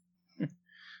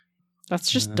 That's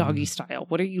just doggy style.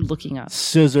 What are you looking at?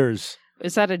 Scissors.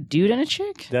 Is that a dude and a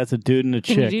chick? That's a dude and a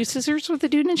chick. Can you do scissors with a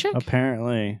dude and a chick?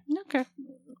 Apparently. Okay.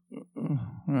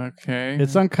 Okay.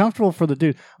 It's uncomfortable for the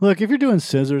dude. Look, if you're doing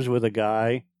scissors with a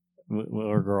guy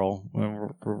or girl,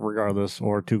 regardless,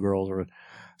 or two girls, or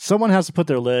someone has to put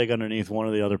their leg underneath one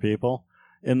of the other people.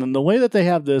 And then the way that they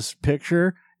have this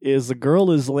picture is the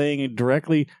girl is laying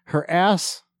directly, her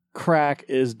ass crack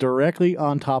is directly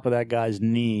on top of that guy's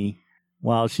knee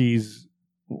while she's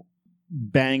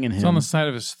banging him. It's on the side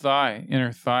of his thigh,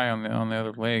 inner thigh on the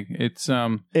other leg. It's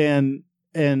and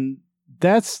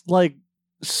that's like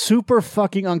super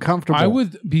fucking uncomfortable. I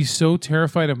would be so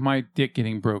terrified of my dick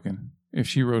getting broken if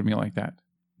she rode me like that.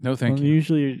 No, thank you.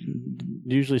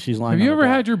 Usually she's lying. Have you on her ever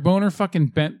back. had your boner fucking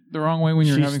bent the wrong way when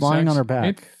you're having sex? She's lying on her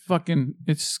back.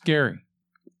 It's scary.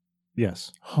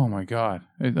 Yes. Oh my god!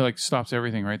 It like stops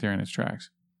everything right there in its tracks.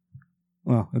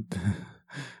 Well,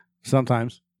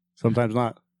 sometimes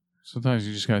not. Sometimes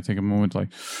you just gotta take a moment, like,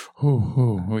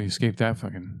 oh, we escaped that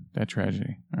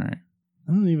tragedy. All right.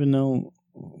 I don't even know.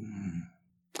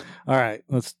 All right,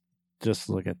 let's just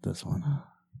look at this one.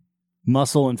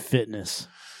 Muscle and fitness.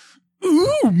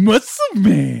 Ooh, muscle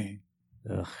man.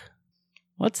 Ugh.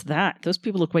 What's that? Those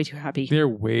people look way too happy. They're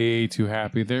way too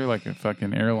happy. They're like a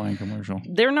fucking airline commercial.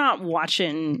 They're not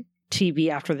watching TV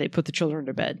after they put the children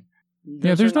to bed.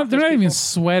 They're not even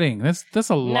sweating. That's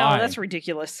a lie. No, that's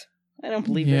ridiculous. I don't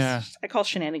believe this. I call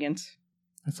shenanigans.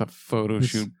 That's a photo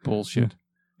shoot bullshit.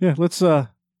 Yeah, let's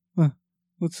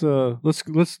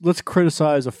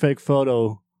criticize a fake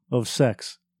photo of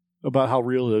sex about how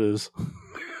real it is.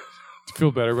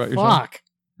 Feel better about yourself.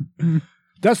 Fuck.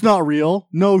 That's not real.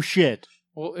 No shit.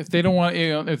 Well, if they don't want,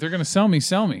 if they're going to sell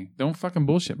me. Don't fucking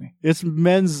bullshit me. It's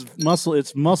men's muscle.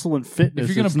 It's muscle and fitness.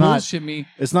 If you're going to bullshit me,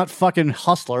 it's not fucking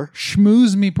Hustler.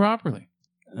 Schmooze me properly.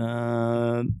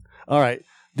 All right.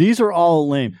 These are all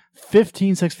lame.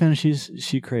 15 sex fantasies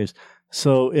she craves.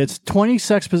 So it's 20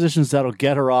 sex positions that'll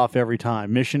get her off every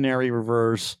time. Missionary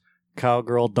reverse,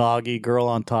 cowgirl, doggy, girl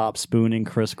on top, spooning,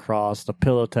 crisscross, the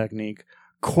pillow technique,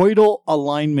 coital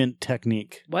alignment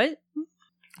technique. What?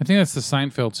 I think that's the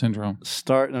Seinfeld syndrome.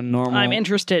 Start in a normal I'm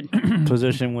interested.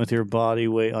 position with your body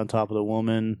weight on top of the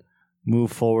woman.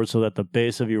 Move forward so that the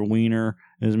base of your wiener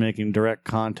is making direct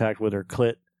contact with her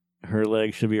clit. Her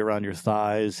legs should be around your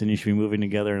thighs, and you should be moving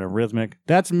together in a rhythmic.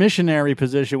 That's missionary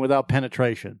position without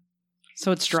penetration.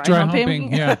 So it's dry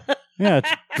humping? Yeah. Yeah, it's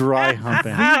dry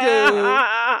humping.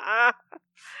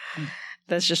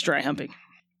 That's just dry humping.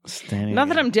 Standing Not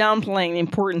that I'm downplaying the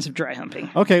importance of dry humping.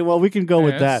 Okay, well, we can go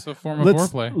with that. It's a form of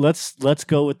foreplay. Let's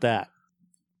go with that.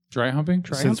 Dry humping?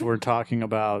 Since we're talking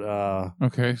about,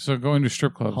 Okay, so going to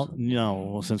strip clubs.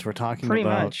 since we're talking Pretty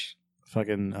about much.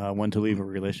 fucking when to leave a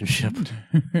relationship.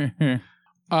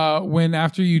 When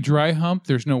after you dry hump,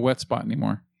 there's no wet spot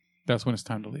anymore. That's when it's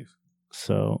time to leave.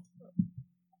 So,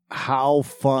 how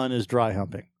fun is dry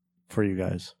humping for you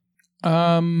guys?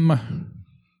 Not.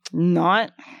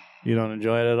 You don't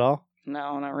enjoy it at all?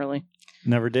 No, not really.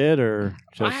 Never did, or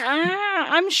just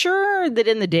I'm sure that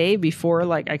in the day before,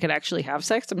 like, I could actually have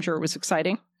sex, I'm sure it was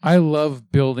exciting. I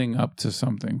love building up to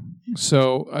something.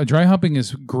 So dry humping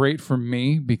is great for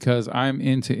me because I'm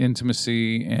into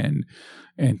intimacy and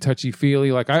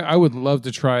touchy-feely. Like, I would love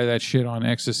to try that shit on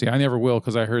ecstasy. I never will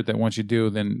because I heard that once you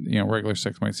do, then, regular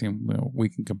sex might seem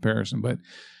weak in comparison. But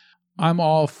I'm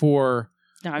all for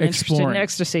No, I'm interested in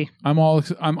ecstasy. I'm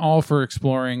all for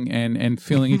exploring and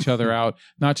feeling each other out,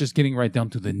 not just getting right down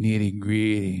to the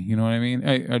nitty-gritty. You know what I mean?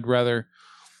 I'd rather,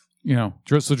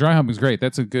 so dry humping is great.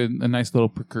 That's a nice little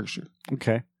precursor.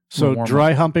 Okay. So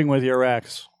dry humping with your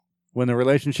ex when the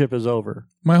relationship is over.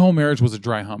 My whole marriage was a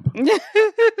dry hump.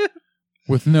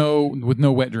 With no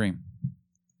wet dream.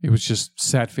 It was just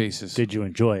sad faces. Did you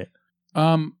enjoy it?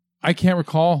 I can't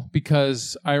recall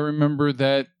because I remember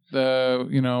that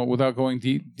without going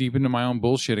deep into my own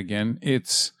bullshit again,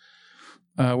 it's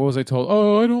what was I told?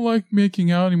 Oh, I don't like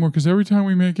making out anymore because every time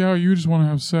we make out, you just want to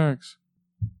have sex.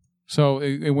 So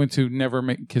it went to never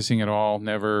kissing at all,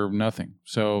 never nothing.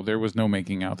 So there was no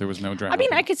making out. There was no drama. I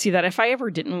mean, I could see that. If I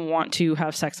ever didn't want to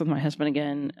have sex with my husband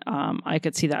again, I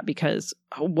could see that because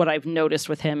what I've noticed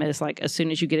with him is, like, as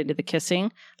soon as you get into the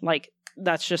kissing, like,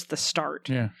 that's just the start.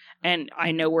 Yeah. And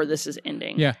I know where this is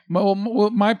ending. Yeah.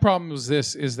 My problem was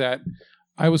this, is that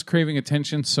I was craving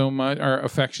attention so much, or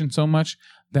affection so much,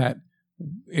 that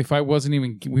if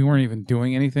we weren't even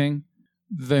doing anything,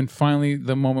 then finally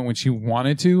the moment when she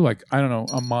wanted to, like, I don't know,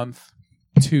 a month,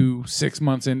 6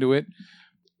 months into it,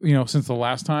 since the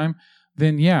last time,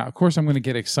 then yeah, of course I'm going to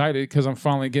get excited because I'm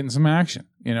finally getting some action,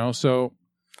 so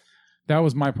that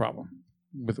was my problem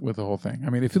with the whole thing. I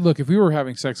mean, if we were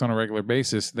having sex on a regular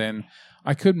basis, then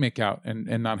I could make out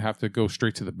and not have to go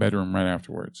straight to the bedroom right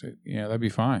afterwards. That'd be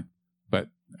fine. But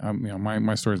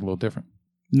my story's a little different.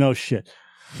 No shit.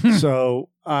 So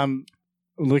I'm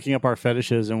looking up our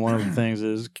fetishes, and one of the things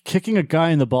is kicking a guy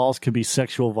in the balls could be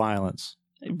sexual violence.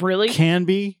 Really? Can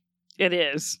be. It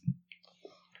is.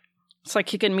 It's like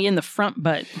kicking me in the front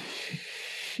butt.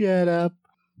 Shut up.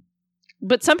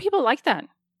 But some people like that.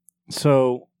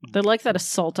 So they like that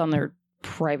assault on their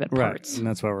private parts. Right, and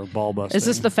that's why we're ball busting. Is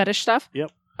this the fetish stuff?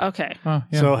 Yep. Okay. Yeah,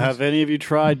 so have any of you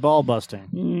tried ball busting?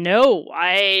 No.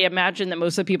 I imagine that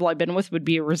most of the people I've been with would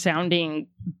be a resounding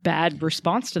bad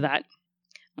response to that.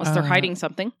 Unless they're hiding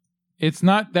something. It's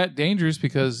not that dangerous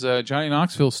because Johnny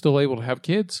Knoxville's still able to have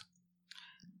kids.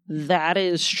 That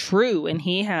is true, and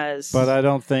he has... But I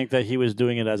don't think that he was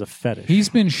doing it as a fetish. He's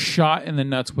been shot in the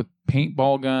nuts with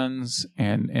paintball guns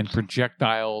and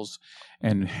projectiles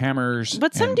and hammers.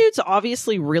 But some dudes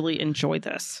obviously really enjoy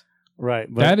this. Right.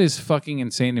 But that is fucking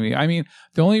insane to me. I mean,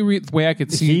 the only way I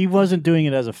could see... He wasn't doing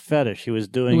it as a fetish. He was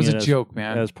doing it as a joke,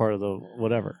 man. As part of the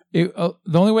whatever. The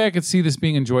only way I could see this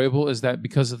being enjoyable is that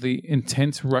because of the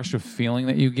intense rush of feeling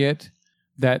that you get,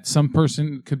 that some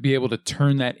person could be able to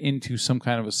turn that into some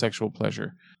kind of a sexual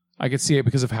pleasure. I could see it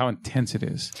because of how intense it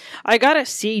is. I got a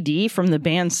CD from the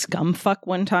band Scumfuck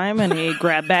one time in a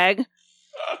grab bag.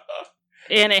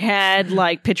 And it had,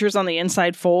 like, pictures on the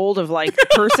inside fold of, like, the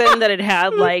person that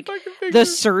had like, the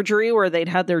surgery where they'd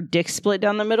had their dick split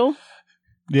down the middle.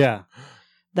 Yeah.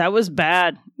 That was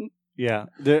bad. Yeah.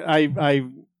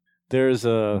 There's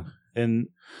a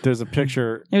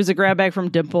picture. It was a grab bag from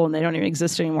Dimple, and they don't even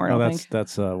exist anymore, I don't think.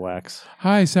 That's wax.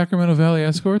 Hi, Sacramento Valley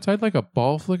Escorts. I'd like a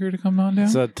ball flicker to come on down.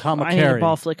 It's a tamakeri. I need a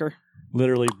ball flicker.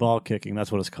 Literally ball kicking.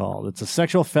 That's what it's called. It's a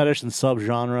sexual fetish and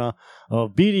subgenre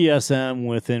of BDSM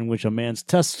within which a man's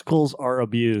testicles are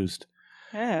abused.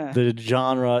 Yeah. The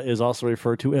genre is also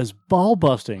referred to as ball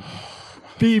busting.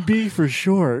 BB for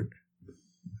short.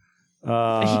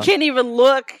 You can't even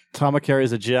look. Tamakeri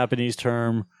is a Japanese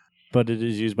term, but it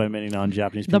is used by many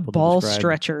non-Japanese people. The ball to describe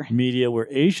stretcher. Media where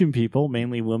Asian people,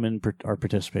 mainly women, are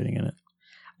participating in it.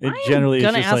 I'm going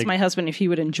to ask my husband if he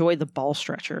would enjoy the ball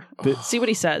stretcher. See what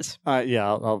he says. Yeah,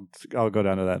 I'll go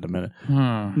down to that in a minute.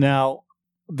 Hmm. Now,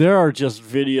 there are just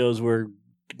videos where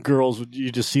girls,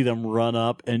 you just see them run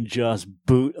up and just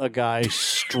boot a guy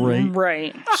straight.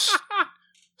 Right.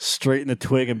 Straight in the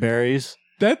twig and berries.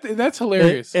 That's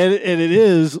hilarious. And it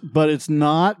is, but it's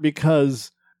not because,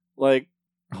 like,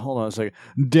 hold on a second.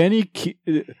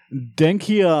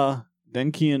 Denkian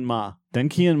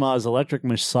Ma's electric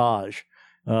massage.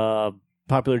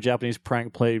 Popular Japanese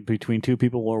prank played between two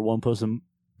people where one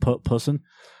pussin'.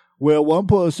 Where one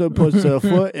person puts their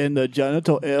foot in the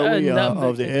genital area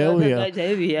of the area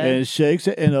and shakes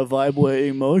it in a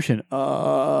vibrating motion.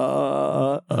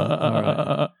 All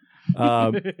right.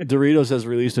 Doritos has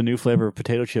released a new flavor of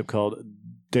potato chip called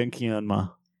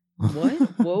Denkianma. What?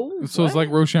 Whoa. So it's like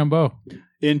Rochambeau.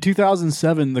 In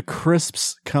 2007, the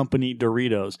Crisps Company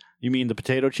Doritos. You mean the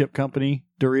potato chip company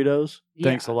Doritos? Yeah.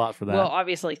 Thanks a lot for that. Well,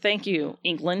 obviously. Thank you,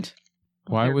 England.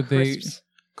 Why Your would crisps. they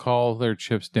call their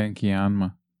chips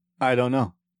Denkianma? I don't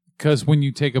know. Because when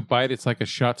you take a bite, it's like a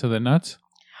shot to the nuts.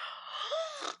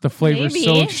 The flavor's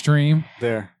so Maybe. extreme.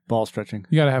 There, ball stretching.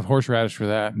 You got to have horseradish for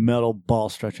that. Metal ball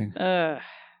stretching.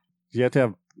 You have to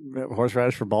have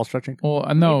horseradish for ball stretching? Well,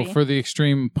 no, Maybe. for the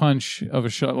extreme punch of a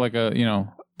shot, like a,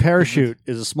 Parachute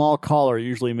is a small collar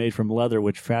usually made from leather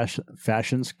which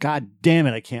fashions. God damn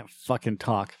it, I can't fucking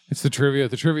talk. it's the trivia.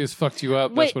 The trivia's fucked you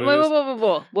up. Wait, That's what it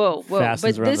is. whoa.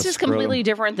 Fastens But around this the is completely scrotum.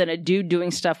 different than a dude doing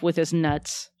stuff with his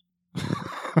nuts.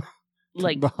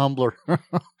 Like The humbler.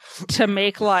 to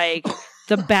make like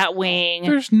the bat wing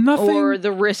There's nothing. or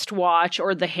the wristwatch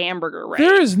or the hamburger, right?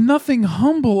 There is nothing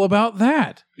humble about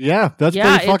that. Yeah, that's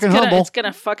yeah, pretty fucking humble. It's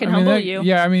gonna fucking I mean, humble that- you.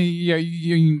 Yeah, I mean, yeah,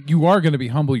 you are going to be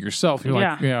humble yourself. You're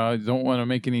like, Yeah. I don't want to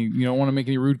make any. You don't want to make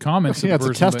any rude comments. to Yeah, the it's a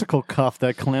person, but- testicle cuff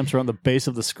that clamps around the base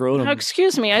of the scrotum. Now,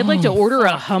 excuse me, I'd like to order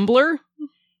a humbler.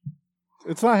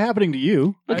 It's not happening to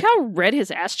you. Look how red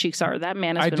his ass cheeks are. That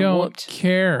man has I been don't whooped.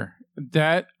 care.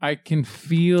 That I can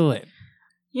feel it.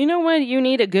 You know what? You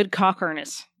need a good cock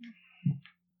harness.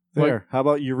 There. How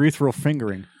about urethral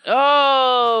fingering?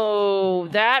 Oh,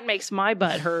 that makes my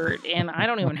butt hurt, and I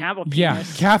don't even have a penis. Yeah,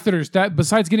 catheters. That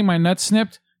besides getting my nuts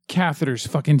snipped, catheters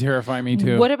fucking terrify me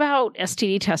too. What about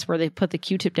STD tests where they put the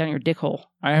Q-tip down your dick hole?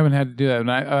 I haven't had to do that.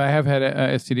 And I have had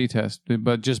a STD test,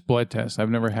 but just blood tests. I've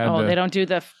never had. Oh, the, they don't do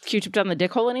the Q-tip down the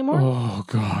dick hole anymore? Oh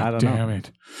God, I don't damn know.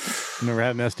 it! Never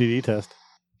had an STD test.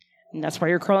 And that's why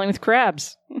you're crawling with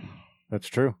crabs. That's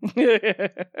true.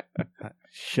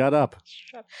 Shut up.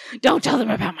 Don't tell them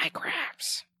about my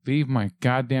crabs. Leave my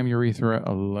goddamn urethra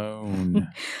alone.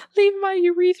 Leave my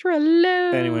urethra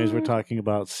alone. Anyways, we're talking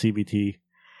about CBT.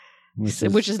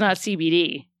 Which is not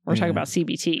CBD. We're talking about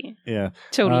CBT. Yeah.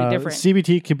 Totally different.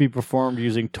 CBT can be performed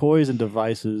using toys and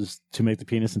devices to make the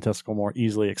penis and testicle more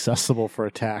easily accessible for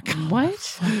attack.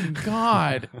 What?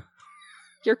 God,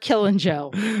 You're killing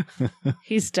Joe.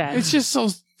 He's dead. it's just so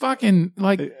fucking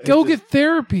like. Go get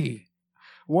therapy.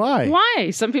 Why? Why?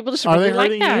 Some people just Are really they like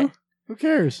hurting that. you? Who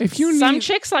cares? If you Some need,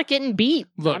 chicks like getting beat.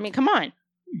 Look. I mean, come on.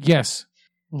 yes,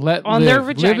 let On live. their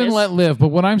Live and vaginas. let live. But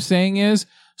what I'm saying is,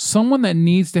 someone that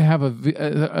needs to have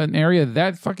an area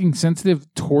that fucking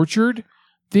sensitive tortured,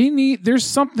 there's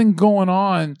something going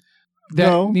on that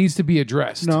No. needs to be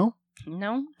addressed. No,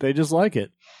 No. they just like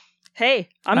it. Hey,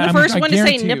 I'm the I mean, first I one to say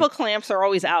guarantee you. nipple clamps are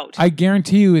always out. I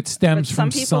guarantee you, it stems But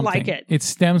some from people something. like it. It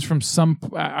stems from some.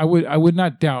 I would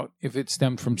not doubt if it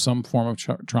stemmed from some form of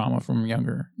trauma from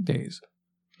younger days.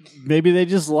 Maybe they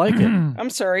just like it. I'm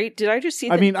sorry. Did I just see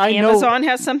that I mean, I know- Amazon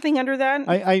has something under that?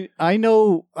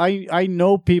 I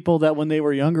know people that when they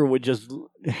were younger would just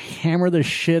hammer the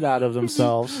shit out of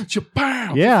themselves.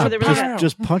 Chapow! Yeah, So they really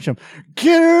just punch them.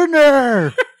 Get in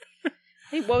there.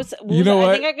 Hey, what was You know I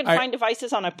what? think I could I- find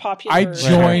devices on a popular I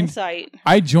joined- site.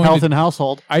 I joined. Health a- and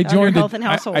household. I joined. Health and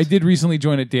Household. I did recently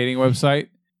join a dating website,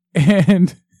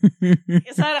 and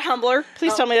Is that a Humbler?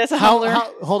 Please tell me that's a Humbler.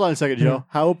 Hold on a second, Joe.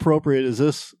 How appropriate is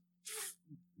this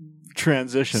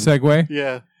transition? segue.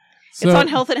 Yeah, So it's on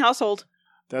Health and Household.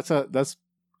 is That's-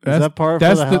 that part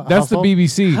that's for the the that's the household?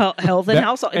 BBC. Health and That-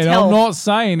 Household. It's and health. I'm not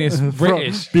saying it's From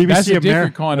British. BBC That's a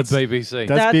different Ameri- kind of BBC.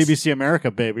 That's That's- BBC America,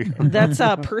 baby. That's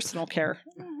personal care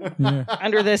Yeah.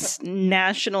 under this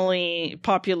nationally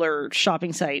popular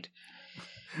shopping site.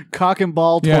 Cock and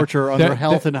ball Yeah, torture under that-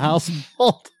 health that- and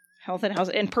household. Health and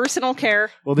Household. And personal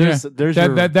care. Well, there's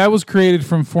your That was created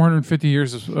from 450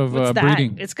 years of What's that?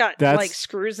 breeding. It's got That's- like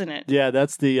screws in it. yeah,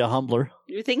 that's the humbler.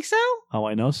 You think so? Oh,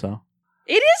 I know so.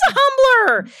 It is a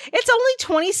Humbler. It's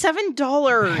only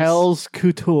 $27. Hell's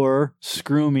Couture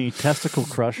Screw Me Testicle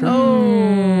Crusher.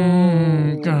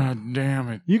 Oh. God damn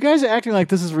it! You guys are acting like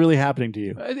this is really happening to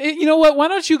you. You know what? Why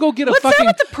don't you go get a What's fucking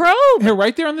that with the probe? here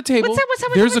right there on the table? What's that? What's that?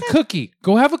 What's There's that? a cookie.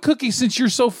 Go have a cookie since you're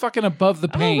so fucking above the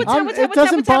pain. what's that? It What's that?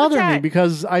 doesn't What's that? bother What's me that?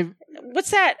 because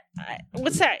What's that?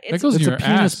 What's that? that goes in it's your a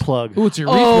penis ass. plug. Oh, it's your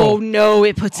Oh urethral. no!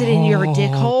 It puts it in your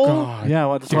dick hole. God. Yeah,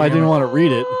 well, that's why I didn't want to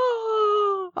read it.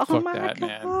 Oh Fuck my that, god!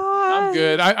 man. I'm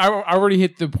good. I already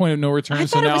hit the point of no return, I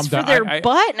so thought it now was I'm for done. their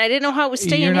butt, and I didn't know how it was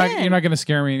staying you're not in. You're not going to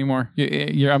scare me anymore.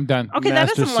 I'm done. Okay, that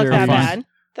Master doesn't look that Series. bad.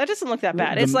 That doesn't look that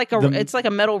bad. The- It's like a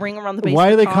metal ring around the base. Why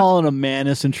of do the they cock. call it a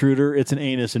manus intruder? It's an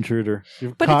anus intruder.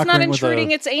 Your But cock it's not ring with a-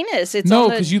 intruding its anus. It's No, on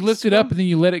the because you lift it up and then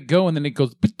you let it go and then it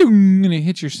goes ba-doong, and it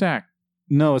hits your sack.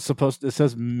 No, it's supposed. It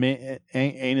says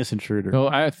anus intruder. So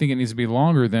I think it needs to be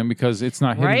longer then because it's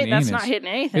not hitting right. the That's anus. not hitting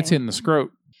anything. It's hitting the scrot.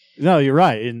 No, you're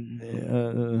right.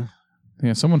 And,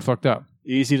 Yeah, someone fucked up.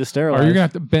 easy to Or sterilize. you're gonna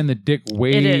have to bend the dick It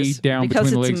way is, down because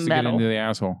between the it's legs metal. to get into the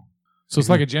asshole. So it's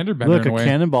like a gender bender Look, in a a way.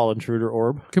 cannonball intruder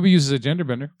orb. Could be used as a gender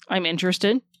bender. I'm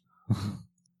interested.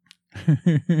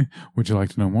 Would you like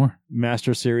to know more?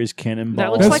 Master Series cannonball.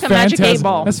 That looks like a magic phantasm.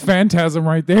 8-ball. That's phantasm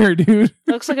right there, dude.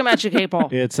 Looks like a magic 8-ball.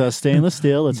 It's stainless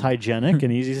steel. It's hygienic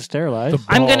and easy to sterilize. The-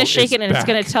 I'm ball going to shake is it and it's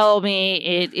going back. to tell me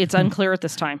it's unclear at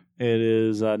this time. It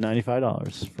is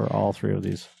 $95 for all three of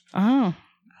these. Oh.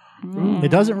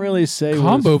 It doesn't really say what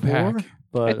Combo it's for, pack. A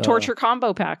but torture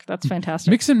combo pack. That's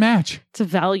fantastic. Mix and match. It's a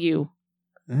value.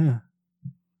 Yeah.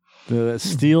 The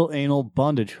steel anal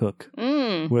bondage hook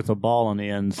Mm. with a ball on the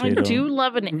end, so I you do don't,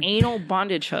 love an anal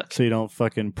bondage hook. so you don't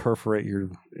fucking perforate your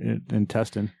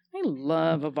intestine. I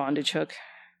love a bondage hook.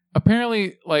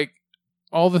 Apparently, like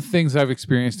all the things I've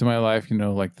experienced in my life, you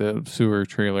know, like the sewer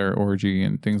trailer orgy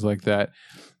and things like that,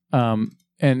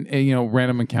 and you know,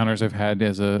 random encounters I've had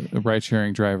as a ride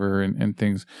sharing driver and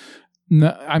things.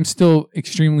 No, I'm still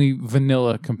extremely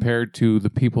vanilla compared to the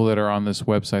people that are on this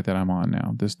website that I'm on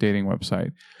now, this dating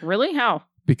website, Really? How?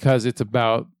 because this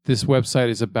website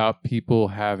is about people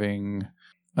having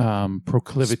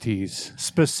proclivities.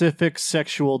 Specific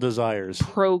sexual desires.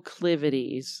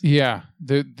 Proclivities. Yeah,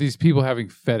 these people having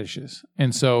fetishes,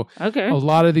 and so Okay. a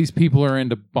lot of these people are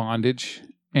into bondage.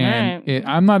 And Right.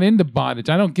 I'm not into bondage.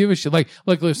 I don't give a shit. Like,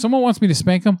 if someone wants me to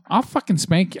spank them, I'll fucking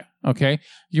spank you. Okay,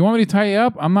 you want me to tie you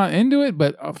up? I'm not into it,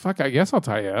 but fuck, I guess I'll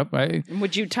tie you up.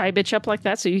 Would you tie a bitch up like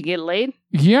that so you can get laid?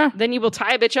 Yeah, Then you will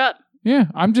tie a bitch up. yeah.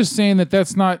 I'm just saying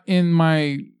that's not in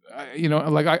my, you know,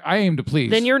 like I aim to please.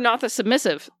 Then you're not the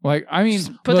submissive. like, I mean,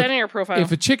 Just put look, that in your profile.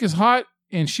 if a chick is hot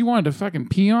and she wanted to fucking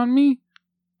pee on me,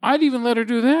 I'd even let her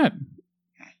do that.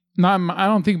 I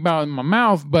don't think about it in my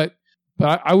mouth, but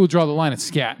I will draw the line at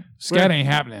scat. Scat ain't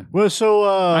happening. Well, so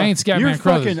I ain't Scatman you're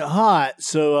Crothers. fucking hot,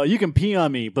 so you can pee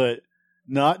on me, but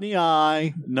not in the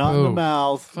eye, not in the Oh,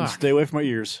 mouth. and fuck. stay away from my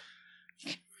ears.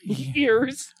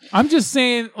 Ears. I'm just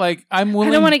saying, like, I'm I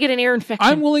willing. don't want to get an ear infection.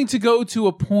 I'm willing to go to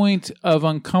a point of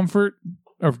uncomfort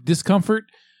or discomfort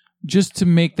just to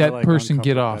make I that like person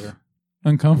get uncomfort off. better.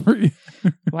 Uncomfort.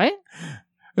 What?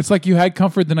 It's like you had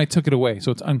comfort, then I took it away,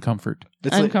 so it's uncomfort.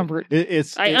 It's like, Uncomfort.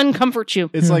 it's uncomfort you.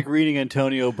 it's Yeah. like reading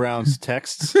Antonio Brown's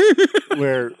texts,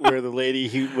 where the lady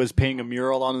he was painting a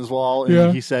mural on his wall, and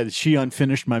Yeah. he said she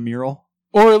unfinished my mural.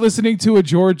 Or listening to a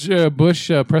George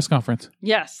Bush press conference.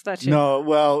 Yes, that's it. No,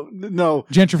 well, no.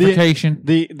 Gentrification.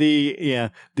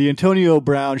 The Antonio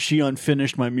Brown she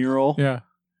unfinished my mural.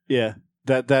 Yeah.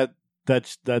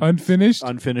 That's Unfinished.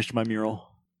 unfinished my mural.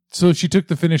 So she took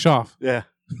the finish off. Yeah.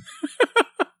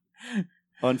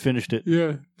 Unfinished it.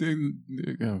 Yeah.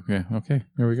 Okay.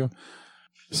 There we go.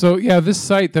 So yeah, this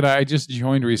site that I just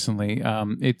joined recently,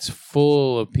 it's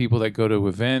full of people that go to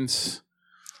events.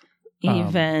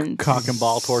 Events. Cock and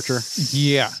ball torture.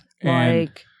 Yeah. And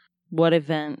Like what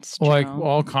events? like Joe?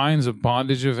 all kinds of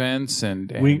bondage events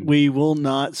and We will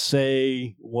not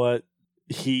say what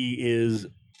he is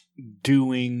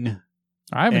doing.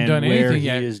 I haven't and done where anything he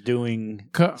yet. is doing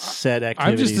Co- said I'm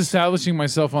activities. just establishing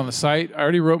myself on the site. I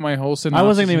already wrote my whole synopsis. I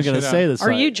wasn't even and going to shit say out. this.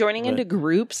 Are you joining into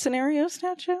group scenarios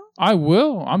now, Joe? I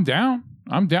will. I'm down.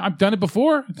 I've done it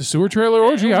before. The sewer trailer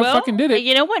orgy. I Well, fucking did it.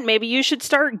 You know what? Maybe you should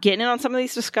start getting in on some of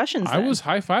these discussions. I then. was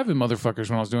high fiving motherfuckers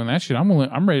when I was doing that shit. I'm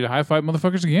ready to high five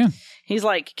motherfuckers again. He's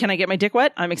like, "Can I get my dick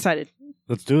wet?" I'm excited.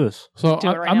 Let's do this. So Do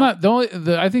it right I'm now. not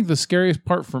I think the scariest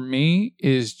part for me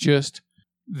is just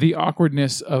the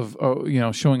awkwardness of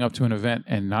showing up to an event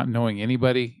and not knowing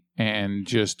anybody and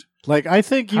just Like, I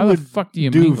think you how would the fuck do you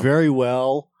do mingle? very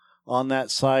well on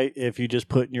that site if you just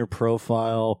put in your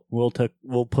profile, we'll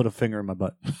put a finger in my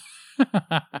butt.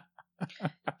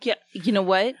 Yeah, you know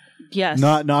what? Yes,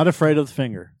 Not afraid of the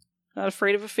finger. not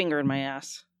afraid of a finger in my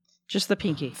ass. Just the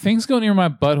pinky. Things go near my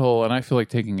butthole and I feel like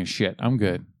taking a shit. I'm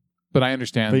good, but I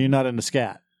understand. But you're not into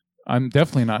scat. I'm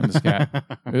definitely not into scat.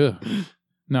 Ugh.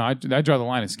 No, I draw the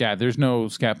line at scat. There's no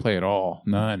scat play at all.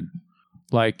 None.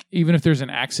 Like, even if there's an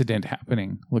accident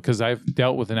happening, because I've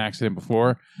dealt with an accident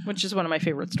before. Which is one of my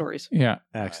favorite stories. Yeah.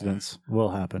 Accidents will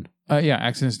happen. Yeah,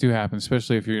 accidents do happen,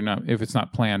 especially if it's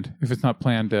not planned. If it's not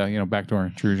planned, backdoor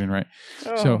intrusion, right?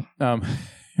 Oh.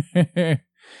 So,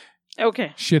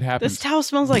 Okay. shit happens. This towel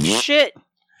smells like shit.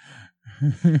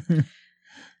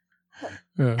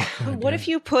 What if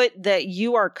you put that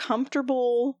you are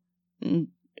comfortable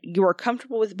You are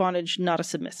comfortable with bondage, not a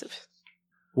submissive.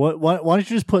 Why don't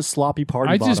you just put sloppy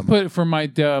party I bottom? just put for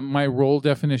my role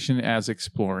definition as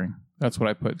exploring. That's what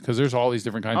I put because there's all these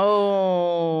different kinds.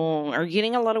 Oh, are you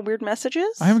getting a lot of weird messages?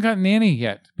 I haven't gotten any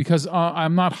yet because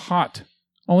I'm not hot.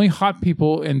 Only hot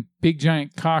people and big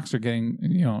giant cocks are getting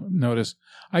noticed.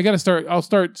 I got to start. I'll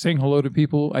start saying hello to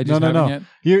people. I just haven't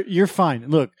yet. You're fine.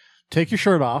 Look, take your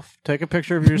shirt off. Take a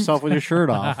picture of yourself with your shirt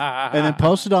off, and then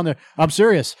post it on there. I'm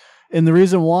serious. And the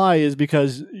reason why is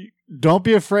because don't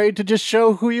be afraid to just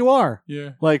show who you are.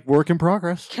 Yeah. Like work in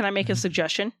progress. Can I make a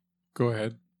suggestion? Go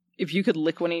ahead. If you could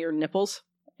lick one of your nipples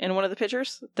in one of the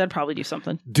pictures, that'd probably do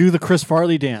something. Do the Chris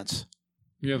Farley dance.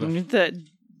 Yeah. The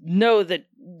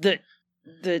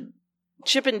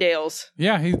Chippendales.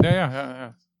 Yeah.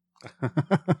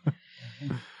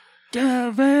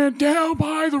 Down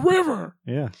by the river.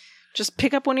 Yeah. Just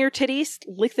pick up one of your titties,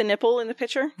 lick the nipple in the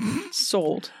picture.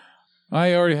 Sold.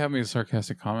 I already have made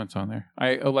sarcastic comments on there.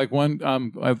 I like one.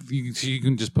 You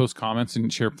can just post comments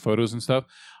and share photos and stuff.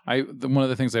 One of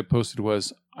the things I posted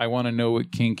was, I want to know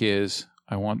what kink is.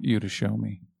 I want you to show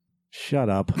me. Shut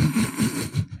up.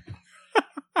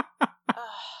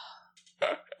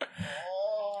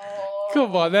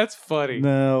 Come on, that's funny.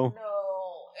 No.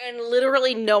 And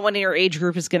literally no one in your age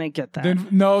group is going to get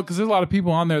that. No, because there's a lot of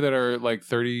people on there that are like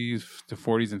 30s to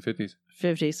 40s and 50s.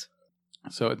 50s.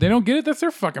 So if they don't get it, that's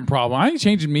their fucking problem. I ain't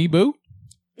changing me, boo.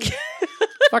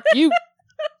 Fuck you.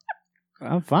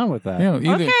 I'm fine with that.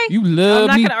 Okay. You love I'm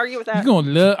not me. going to argue with that. You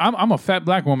gonna love. I'm a fat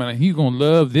black woman, and you gonna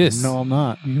love this. No, I'm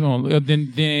not. You gonna love.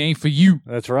 Then it ain't for you.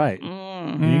 That's right.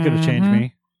 Mm. You could have changed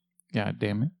me. God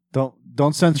damn it.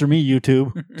 Don't censor me,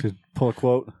 YouTube, to pull a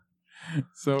quote.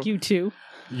 So You too.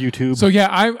 YouTube. So yeah,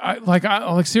 I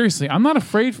like seriously, I'm not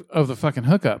afraid of the fucking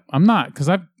hookup. I'm not, because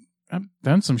I've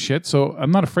done some shit, so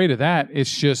I'm not afraid of that.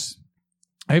 It's just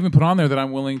I even put on there that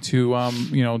I'm willing to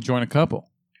join a couple,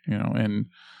 and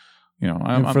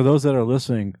and for those that are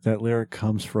listening, that lyric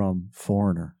comes from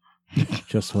Foreigner.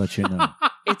 Just to let you know.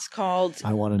 It's called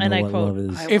I want to and know I what quote, love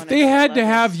is. I if wanna they know had what to love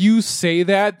have is. you say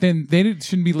that, then they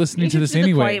shouldn't be listening You to can this do the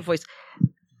anyway. quiet voice. I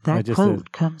That just quote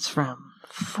did. comes from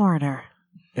Foreigner.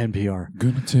 NPR.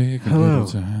 Gonna take a Hello. little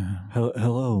time.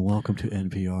 Hello, and welcome to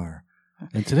NPR.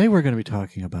 And today we're going to be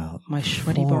talking about My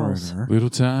sweaty balls. Foreigner, Little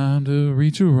time to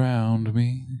reach around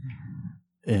me.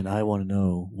 and I want to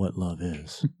know what love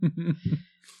is.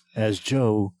 As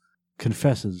Joe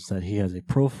confesses that he has a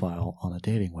profile on a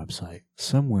dating website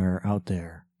somewhere out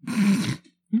there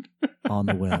on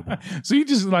the web. So you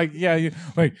just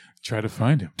try to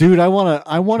find him. Dude, I want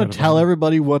Try to to tell find it.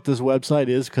 everybody what this website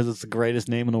is because it's the greatest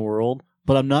name in the world,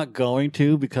 but I'm not going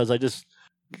to because I just,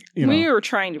 We are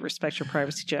trying to respect your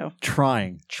privacy, Joe.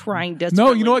 trying. Trying desperately.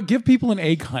 No, you know what? Give people an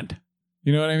egg hunt.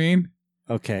 You know what I mean?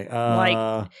 Okay.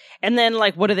 And then,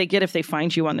 what do they get if they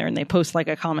find you on there and they post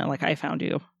a comment like I found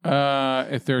you?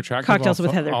 If they're attractive, Cocktails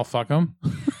with Heather. I'll fuck them.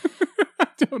 I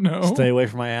don't know. Stay away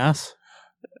from my ass.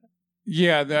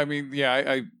 Yeah, I mean,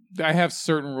 I have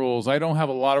certain rules. I don't have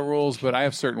a lot of rules, but I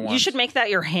have certain ones. You should make that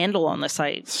your handle on the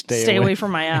site. Stay away away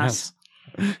from my ass.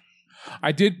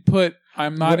 I did put,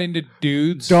 I'm not into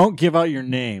dudes. Don't give out your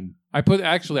name. I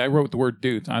wrote the word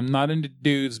dudes. I'm not into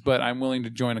dudes, but I'm willing to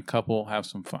join a couple, have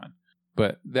some fun.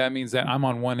 But that means that I'm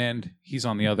on one end, he's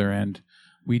on the other end.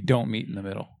 We don't meet in the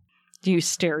middle. Do you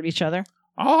stare at each other?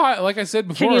 Oh, like I said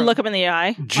before. Can you look him in the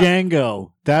eye?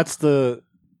 Django.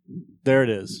 There it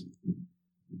is.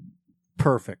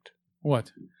 Perfect.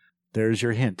 What? There's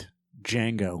your hint.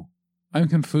 Django. I'm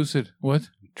confused. What?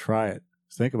 Try it.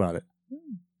 Think about it.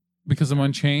 Because I'm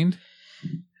unchained?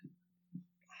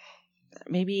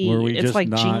 Maybe Were we it's just like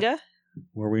not- Jenga.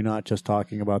 Were we not just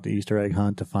talking about the Easter egg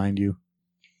hunt to find you?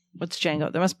 What's Django?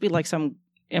 There must be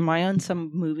am I on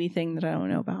some movie thing that I don't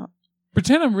know about?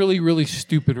 Pretend I'm really, really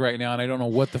stupid right now and I don't know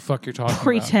what the fuck you're talking about.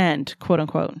 Pretend, quote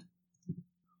unquote.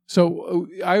 So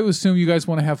I assume you guys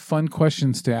want to have fun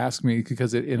questions to ask me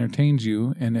because it entertains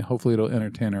you and hopefully it'll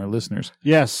entertain our listeners.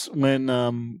 Yes,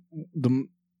 when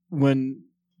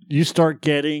you start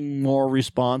getting more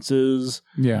responses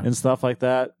Yeah. and stuff like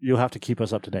that, you'll have to keep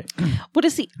us up to date. What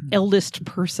is the eldest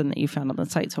person that you found on the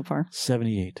site so far?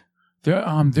 78.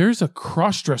 There's a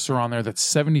cross-dresser on there that's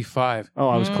 75. Oh,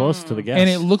 I was close to the guess. And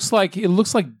it looks like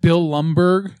Bill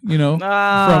Lumberg,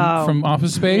 from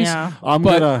Office Space. Yeah. I'm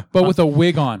But with a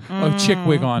wig on, a chick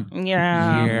wig on.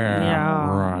 Yeah. Yeah,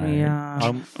 right. Yeah.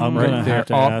 I'm Right gonna there. have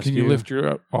to Oh, ask can you lift your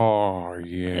up? Oh,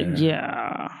 yeah.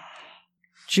 Yeah.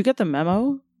 Did you get the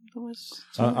memo?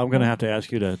 I'm gonna have to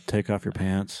ask you to take off your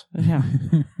pants. Yeah.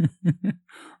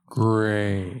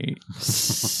 Great.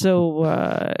 So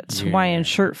it's Hawaiian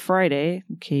Shirt Friday,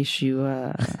 in case you,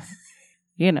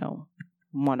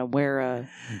 want to wear a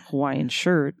Hawaiian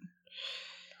shirt.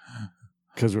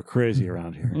 Because we're crazy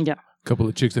around here. Yeah. A couple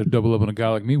of chicks that double up on a guy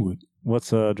like me would. What's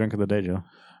drink of the day, Joe?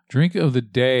 Drink of the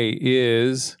day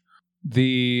is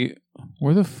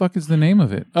where the fuck is the name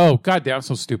of it? Oh, goddamn, I'm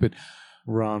so stupid.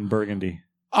 Ron Burgundy.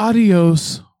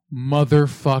 Adios,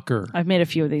 motherfucker. I've made a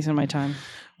few of these in my time.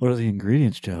 What are the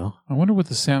ingredients, Joe? I wonder what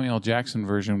the Samuel Jackson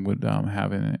version would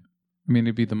have in it. I mean,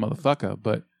 it'd be the motherfucker,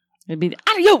 but It'd be the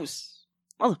adios,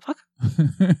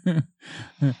 motherfucker.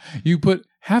 you put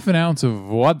half an ounce of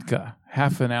vodka,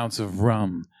 half an ounce of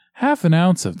rum, half an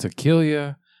ounce of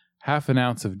tequila, half an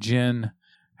ounce of gin,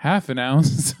 half an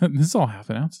ounce. This is all half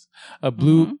an ounce. A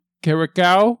blue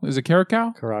Curacao. Is it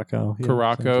Curacao? Caraco. Yeah,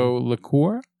 Caraco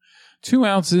liqueur. 2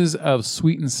 ounces of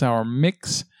sweet and sour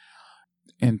mix,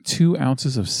 and 2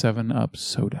 ounces of 7-Up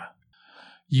soda.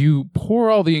 You pour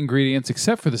all the ingredients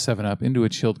except for the 7-Up into a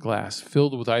chilled glass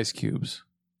filled with ice cubes,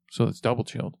 so it's double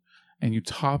chilled, and you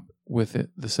top with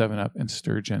it the 7-Up and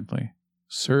stir gently.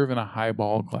 Serve in a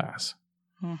highball glass.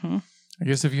 Mm-hmm. I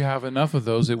guess if you have enough of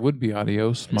those, it would be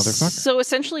adios, motherfucker. So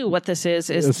essentially what this is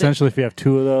essentially if you have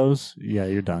 2 of those, yeah,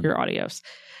 you're done. your adios.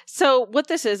 So what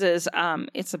this is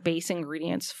it's a base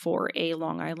ingredients for a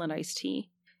Long Island iced tea.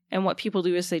 And what people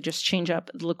do is they just change up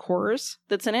the liqueurs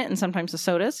that's in it and sometimes the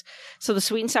sodas. So the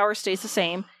sweet and sour stays the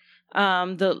same.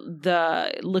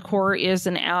 The liqueur is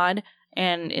an add,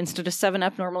 and instead of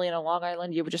 7-Up, normally in a Long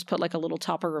Island, you would just put like a little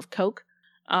topper of Coke.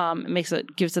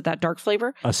 Gives it that dark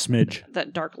flavor. A smidge.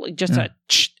 That dark, just a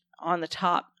on the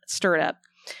top, stir it up.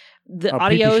 The A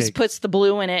Adios shake. puts the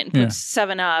blue in it and puts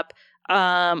 7-Up.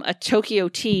 A Tokyo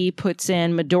Tea puts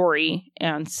in Midori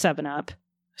and 7-Up.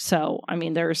 So, I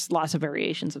mean, there's lots of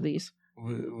variations of these.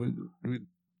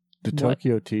 The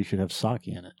Tokyo tea should have sake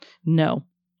in it. No.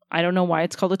 I don't know why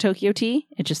it's called a Tokyo Tea.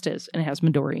 It just is. And it has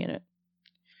Midori in it.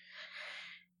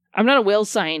 I'm not a whale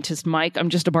scientist, Mike. I'm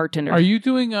just a bartender. Are you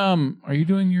doing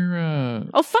your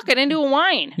Oh, fuck. I didn't do a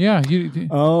wine. Yeah,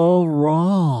 Oh,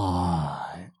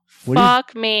 right.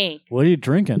 Fuck me. What are you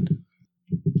drinking?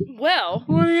 Well,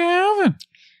 what are you having?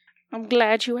 I'm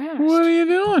glad you asked. What are you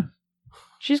doing?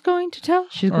 She's going to tell.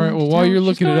 She's All going right, well, to while tell. you're She's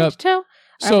looking it going up, to tell.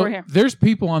 So we're here. there's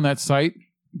people on that site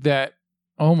that,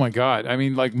 oh my God. I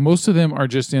mean, like most of them are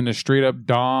just in a straight up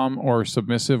dom or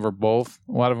submissive or both.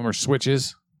 A lot of them are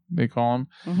switches, they call them.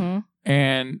 Mm-hmm.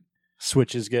 And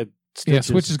Switches get stitches.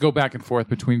 switches go back and forth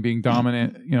between being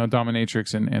dominant,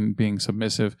 dominatrix and being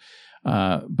submissive.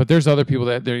 But there's other people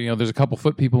that there's a couple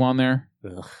foot people on there.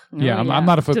 Ugh. Yeah, I'm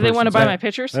not a foot Do they person, want to so buy I- my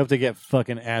pictures? I have to get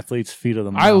fucking athletes' feet of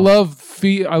the mouth. I love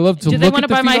feet. I love to Do look they want to at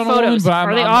the buy feet my on a woman, photos? but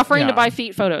Are they offering to buy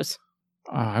feet photos?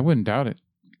 I wouldn't doubt it.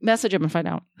 Message them and find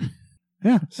out.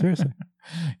 Yeah, seriously.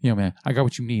 Yeah, man. I got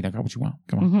what you need. I got what you want.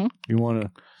 Come on. Mm-hmm. You want to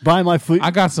buy my foot?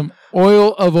 I got some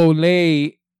oil of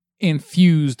Olay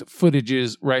infused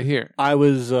footages right here. I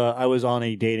was on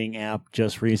a dating app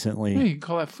just recently. Hey, you can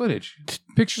call that footage.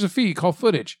 Pictures of feet, you call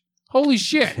footage. Holy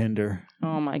shit. Tinder.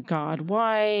 Oh my God.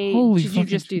 Why Holy did you fucking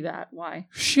just do that? Why?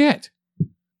 Shit.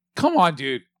 Come on,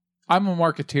 dude. I'm a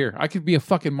marketeer. I could be a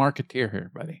fucking marketeer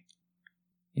here, buddy.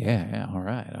 Yeah. All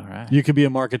right. You could be a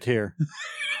marketeer.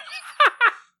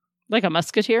 Like a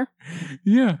musketeer?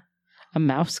 Yeah. A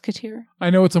mouseketeer? I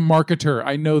know it's a marketer.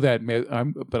 I know that,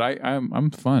 but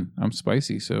I'm fun. I'm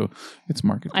spicy, so it's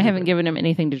marketer. I haven't given him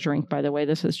anything to drink, by the way.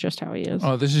 This is just how he is.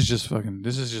 Oh, this is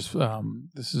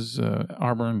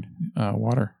Auburn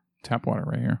water, tap water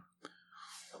right here.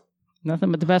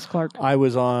 Nothing but the best, Clark. I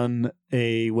was on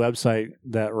a website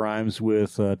that rhymes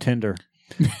with Tinder.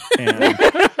 And,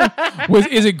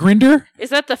 Is it Grindr? Is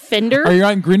that the Fender? Are you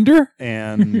on Grindr?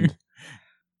 and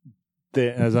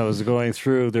as I was going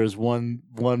through, there's one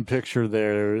picture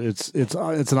there. It's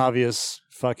an obvious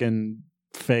fucking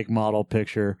fake model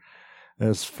picture,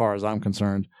 as far as I'm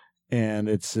concerned. And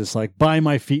it's just like, buy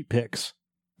my feet pics.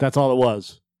 That's all it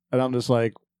was. And I'm just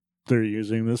like, they're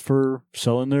using this for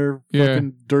selling their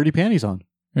fucking dirty panties on.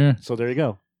 Yeah. So there you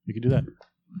go. You can do that.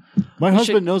 My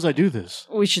husband knows I do this.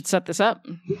 We should set this up.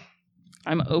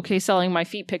 I'm okay selling my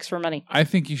feet pics for money. I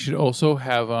think you should also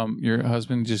have your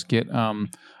husband just get a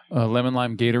lemon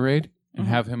lime Gatorade and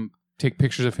have him take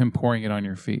pictures of him pouring it on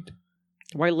your feet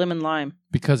Why lemon lime?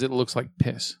 because it looks like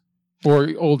piss or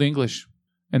Old English,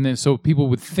 and then so people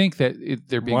would think that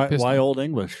they're being pissed. Why Old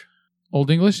English? Old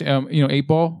English?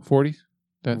 8-ball, 40,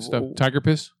 that stuff. Whoa. Tiger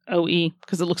piss. OE,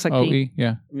 because it looks like OE, pee.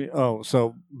 yeah, Oh,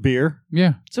 so beer?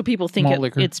 yeah. So people think Malt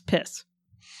liquor. it's piss.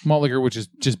 Malt liquor, which is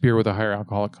just beer with a higher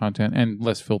alcoholic content and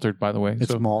less filtered, by the way.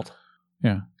 It's so, malt.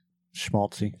 yeah.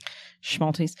 Schmaltzy.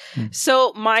 Schmalties. Mm.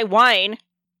 So my wine.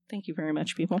 Thank you very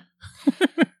much, people.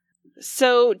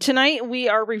 So tonight we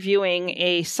are reviewing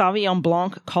a Sauvignon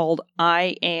Blanc called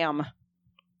I Am.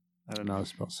 I don't know how to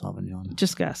spell Sauvignon.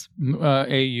 Just guess.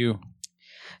 AU.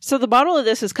 So the bottle of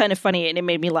this is kind of funny, and it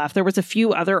made me laugh. There was a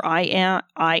few other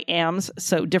I ams,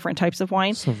 so different types of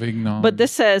wine. Sauvignon. But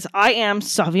this says, I am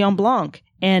Sauvignon Blanc,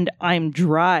 and I'm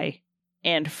dry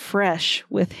and fresh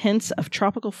with hints of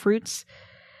tropical fruits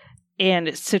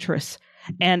and citrus.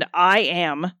 And I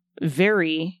am a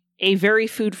very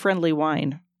food-friendly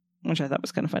wine, which I thought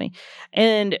was kind of funny.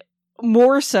 And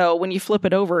more so, when you flip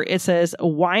it over, it says,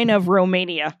 Wine of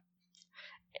Romania.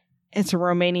 It's a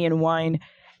Romanian wine.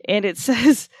 And it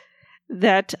says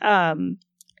that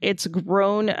it's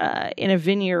grown in a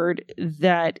vineyard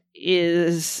that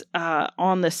is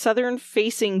on the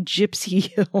southern-facing Gypsy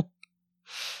Hill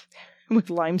with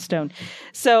limestone.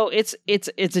 So it's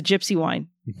a gypsy wine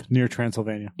Near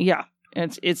Transylvania. Yeah,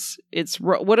 it's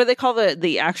what do they call the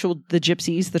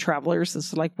gypsies, the travelers? This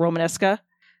is like Romanesca.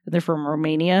 They're from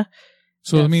Romania.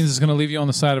 So it means it's going to leave you on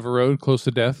the side of a road close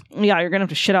to death? Yeah, you're going to have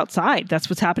to shit outside. That's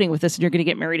what's happening with this. And you're going to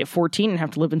get married at 14 and have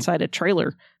to live inside a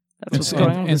trailer. That's what's going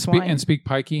on with this wine. And speak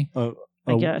pikey?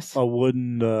 I guess. A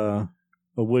wooden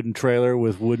trailer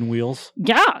with wooden wheels?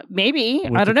 Yeah, maybe.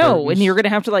 With I don't the know. curtains? And you're going to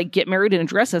have to get married in a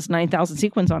dress that's 9,000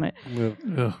 sequins on it.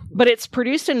 Yeah. But it's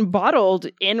produced and bottled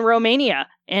in Romania.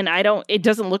 And it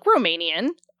doesn't look Romanian.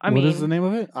 What is the name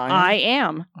of it? I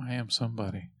am. I am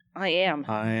somebody. I am.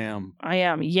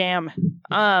 Yam.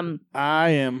 I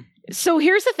am. So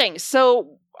here's the thing.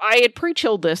 So I had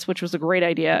pre-chilled this, which was a great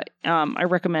idea. I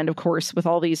recommend, of course, with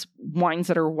all these wines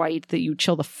that are white, that you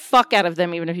chill the fuck out of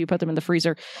them, even if you put them in the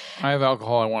freezer. I have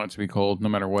alcohol. I want it to be cold, no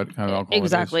matter what kind of alcohol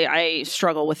Exactly. it is. I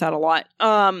struggle with that a lot.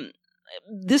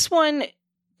 This one,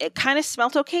 it kind of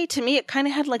smelled okay. To me, it kind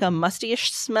of had like a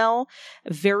musty-ish smell,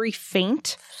 very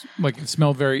faint. Like it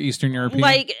smelled very Eastern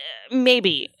European?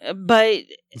 Maybe, but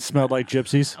It smelled like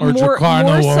gypsies. Or more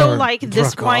Dracarno so or like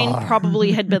this Dracar. wine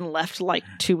probably had been left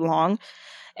too long.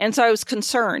 And so I was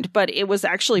concerned, but it was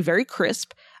actually very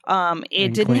crisp. It And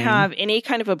didn't clean. have any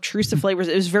kind of obtrusive flavors.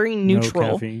 It was very neutral.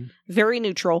 No caffeine. Very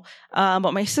neutral.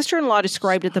 But my sister-in-law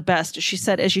described it the best. She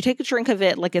said, as you take a drink of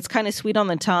it, it's kind of sweet on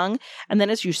the tongue. And then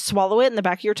as you swallow it in the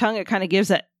back of your tongue, it kind of gives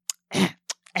it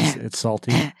It's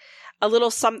salty. a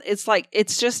little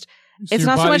it's your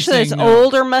not so body much that it's saying no.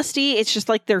 old or musty. It's just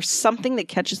there's something that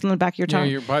catches in the back of your Yeah, tongue.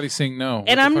 your body's saying no. What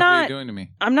And the I'm fuck not- are you doing to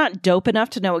me? I'm not dope enough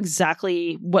to know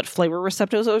exactly what flavor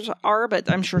receptors are,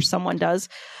 but I'm sure someone does.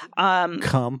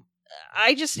 Come.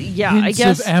 I Hints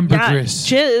guess of ambergris.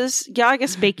 jizz. Yeah, I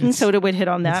guess baking It's- soda would hit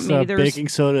on that. It's, Maybe there's baking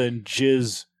soda and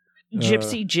jizz.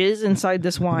 gypsy jizz inside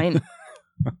this wine.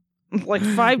 5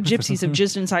 gypsies have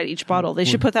jizzed inside each bottle. They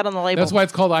should put that on the label. That's why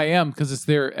it's called I am, because it's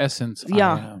their essence.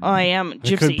 Yeah, I am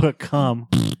They could gypsy. put cum,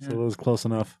 so it was close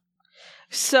enough.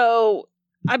 So,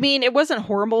 it wasn't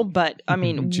horrible, but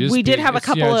Jizz we did pea. have a It's-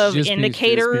 couple yeah, of it's jizz peas,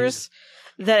 indicators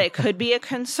that it could be a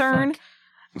concern.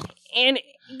 And,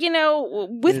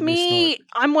 with Made me me,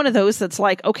 I'm one of those that's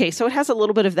okay, so it has a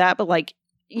little bit of that, but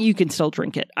you can still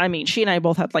drink it. She and I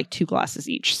both had 2 glasses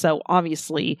each, so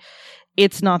obviously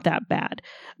it's not that bad.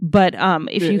 But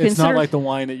if you It's consider not like the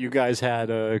wine that you guys had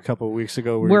a couple of weeks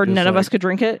ago where you're just none of us could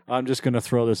drink it. I'm just going to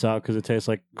throw this out because it tastes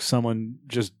like someone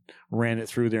just ran it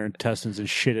through their intestines and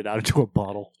shit it out into a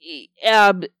bottle.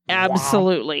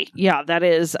 Absolutely. Yeah, that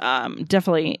is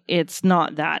definitely, it's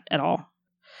not that at all.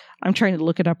 I'm trying to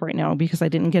look it up right now because I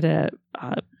didn't get a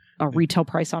retail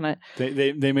price on it.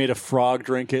 They made a frog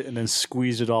drink it and then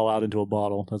squeezed it all out into a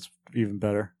bottle. That's even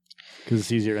better because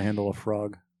it's easier to handle a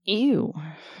frog. Ew.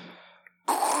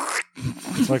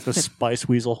 It's like the spice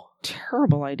weasel.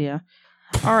 Terrible idea.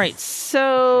 All right,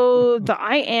 so the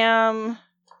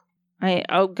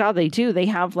oh god, they do. They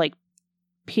have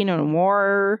Pinot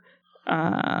Noir.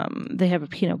 They have a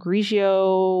Pinot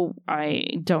Grigio. I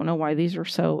don't know why these are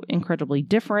so incredibly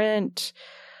different.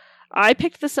 I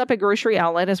picked this up at Grocery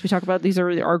Outlet. As we talk about, these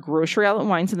are our Grocery Outlet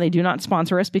wines, and they do not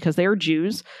sponsor us because they are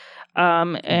Jews.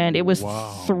 And it was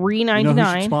 $3.99. You know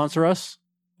who should sponsor us?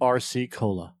 RC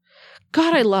Cola.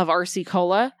 God, I love RC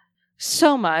Cola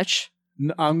so much.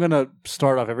 I'm going to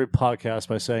start off every podcast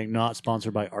by saying not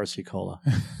sponsored by RC Cola.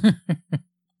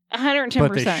 110%.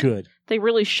 But they should. They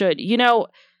really should.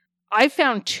 I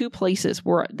found 2 places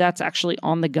where that's actually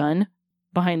on the gun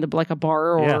behind a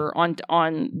bar or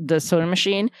on the soda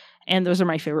machine. And those are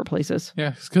my favorite places.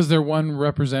 Yeah, it's because they're one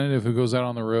representative who goes out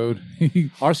on the road.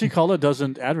 RC Cola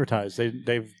doesn't advertise.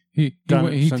 They've He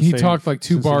done it since talked 2 since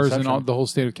the bars in inception. the whole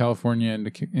state of California into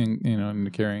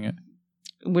carrying it.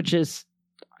 Which is,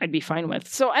 I'd be fine with.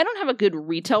 So I don't have a good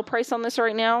retail price on this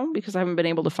right now because I haven't been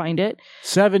able to find it.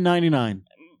 $7.99.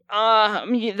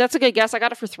 That's a good guess. I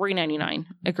got it for $3.99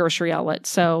 at Grocery Outlet.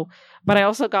 So, but I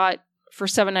also got for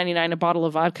 $7.99 a bottle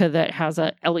of vodka that has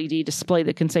a LED display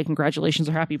that can say congratulations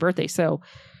or happy birthday. So,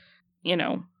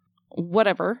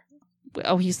 whatever.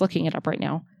 Oh, he's looking it up right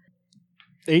now.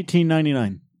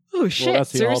 $18.99. Oh shit! Well,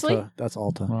 that's the Seriously? Alta. That's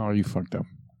Alta. Oh, you fucked up.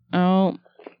 Oh,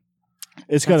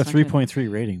 It's got a That's not good.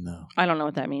 3.3 rating though. I don't know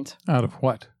what that means. Out of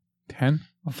what? 10?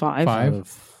 5. Five. Out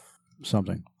of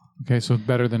something. Okay, so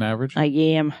better than average. I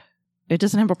am. It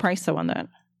doesn't have a price though on that.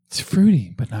 It's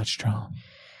fruity, but not strong.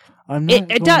 I'm not It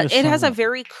going does. to It has a sign up.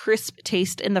 very crisp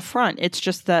taste in the front. It's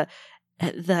just that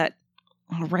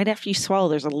right after you swallow,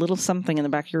 there's a little something in the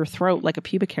back of your throat, like a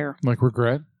pubic hair. Like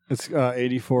regret. It's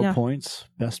 84 Yeah. points.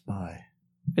 Best Buy.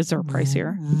 Is there a price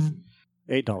here?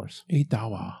 $8.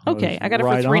 $8. Okay, I got it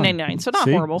Right for $3.99, so not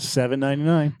See? horrible.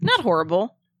 $7.99 Not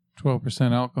horrible.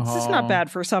 12% alcohol. This is not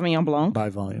bad for Sauvignon Blanc. by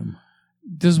volume.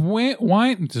 Does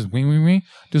wine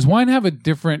have a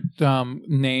different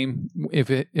name if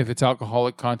its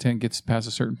alcoholic content gets past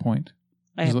a certain point?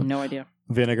 I have no idea.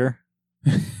 Vinegar.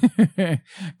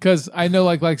 Because I know,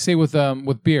 like say with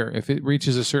beer, if it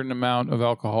reaches a certain amount of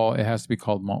alcohol, it has to be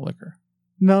called malt liquor.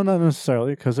 No, not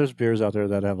necessarily, because there's beers out there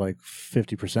that have like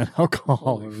 50% alcohol.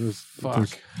 Holy There's fuck!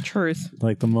 Truth.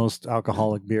 like the most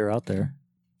alcoholic beer out there.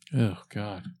 Oh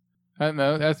god, I don't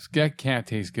know. That can't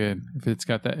taste good if it's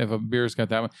got that. If a beer's got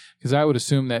that one, because I would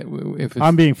assume that if it's,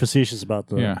 I'm being facetious about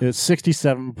the. Yeah. It's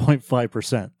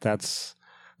 67.5%. That's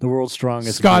the world's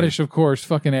strongest. Scottish, of course,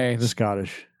 fucking A. beer.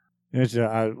 Scottish. It's,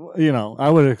 I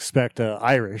would expect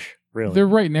Irish. Really, They're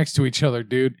right next to each other,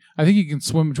 dude. I think you can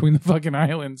swim between the fucking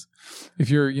islands if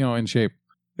you're, in shape.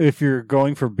 if you're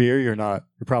going for beer, you're not.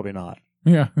 You're probably not.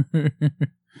 Yeah.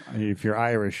 If you're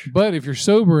Irish, But if you're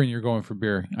sober and you're going for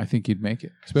beer, I think you'd make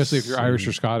it. Especially if you're See. Irish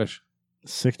or Scottish.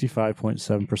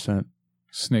 65.7%.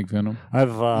 Snake venom.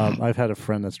 I've had a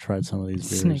friend that's tried some of these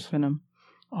beers. Snake venom.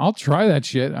 I'll try that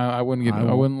shit. I wouldn't get. I I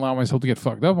won't. wouldn't allow myself to get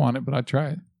fucked up on it, but I'd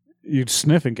try You'd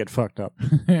sniff and get fucked up.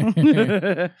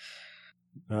 it.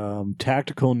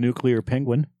 Tactical Nuclear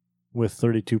Penguin with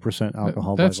 32%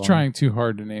 alcohol. That's by volume. trying too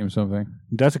hard to name something.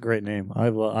 That's a great name.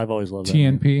 I've always loved that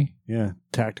name. TNP. Yeah,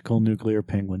 Tactical Nuclear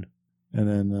Penguin, and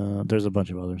then there's a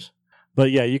bunch of others. But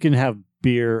yeah, you can have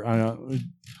beer.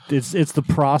 It's the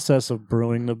process of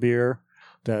brewing the beer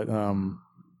that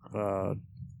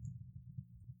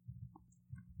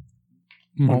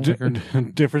Malt liquor.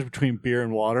 difference between beer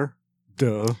and water.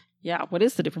 Duh. Yeah, what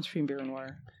is the difference between beer and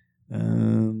water?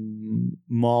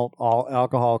 Malt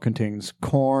alcohol contains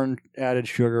corn, added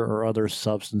sugar, or other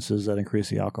substances that increase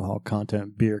the alcohol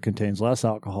content. Beer contains less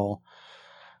alcohol.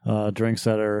 Drinks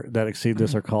that exceed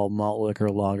this are called malt liquor,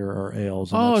 lager, or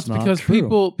ales. And Oh, that's it's not because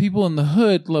true. people in the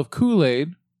hood love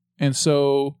Kool-Aid, and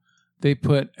so they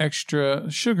put extra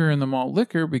sugar in the malt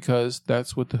liquor because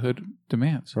that's what the hood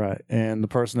demands. Right. And the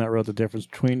person that wrote the difference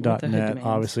between What the hood .net demands.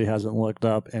 obviously hasn't looked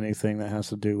up anything that has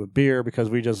to do with beer,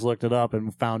 because we just looked it up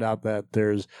and found out that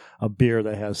there's a beer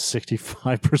that has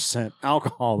 65%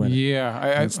 alcohol in it.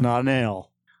 Yeah, It's not an ale.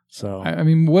 So I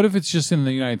mean, what if it's just in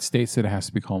the United States that it has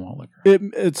to be called malt liquor?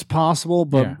 it's possible,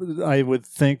 but I would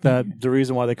think that the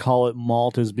reason why they call it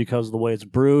malt is because of the way it's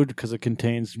brewed, because it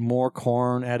contains more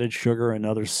corn, added sugar, and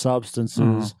other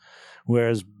substances,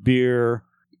 whereas beer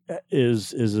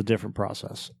is a different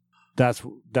process. That's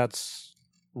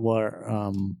what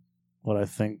I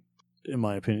think, in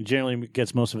my opinion, generally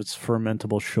gets most of its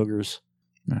fermentable sugars.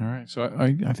 All right, so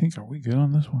I think, are we good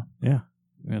on this one? Yeah,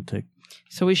 I'm gonna take.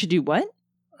 So we should do what?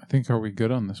 I think, are we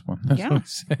good on this one? That's Yeah. what I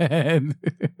said.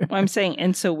 Well, I'm saying,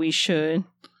 and so we should.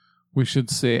 We should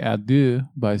say adieu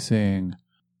by saying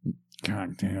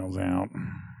cocktails out.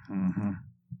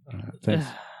 Mm-hmm.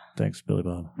 Thanks, Billy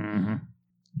Bob. Mm-hmm.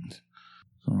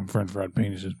 So French fried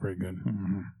penis is pretty good.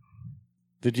 Mm-hmm.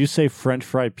 Did you say French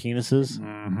fried penises?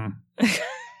 Mm-hmm.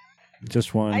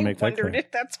 Just wanted to make that clear.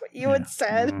 if that's what you Yeah.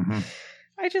 Mm-hmm.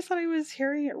 I just thought I was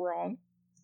hearing it wrong.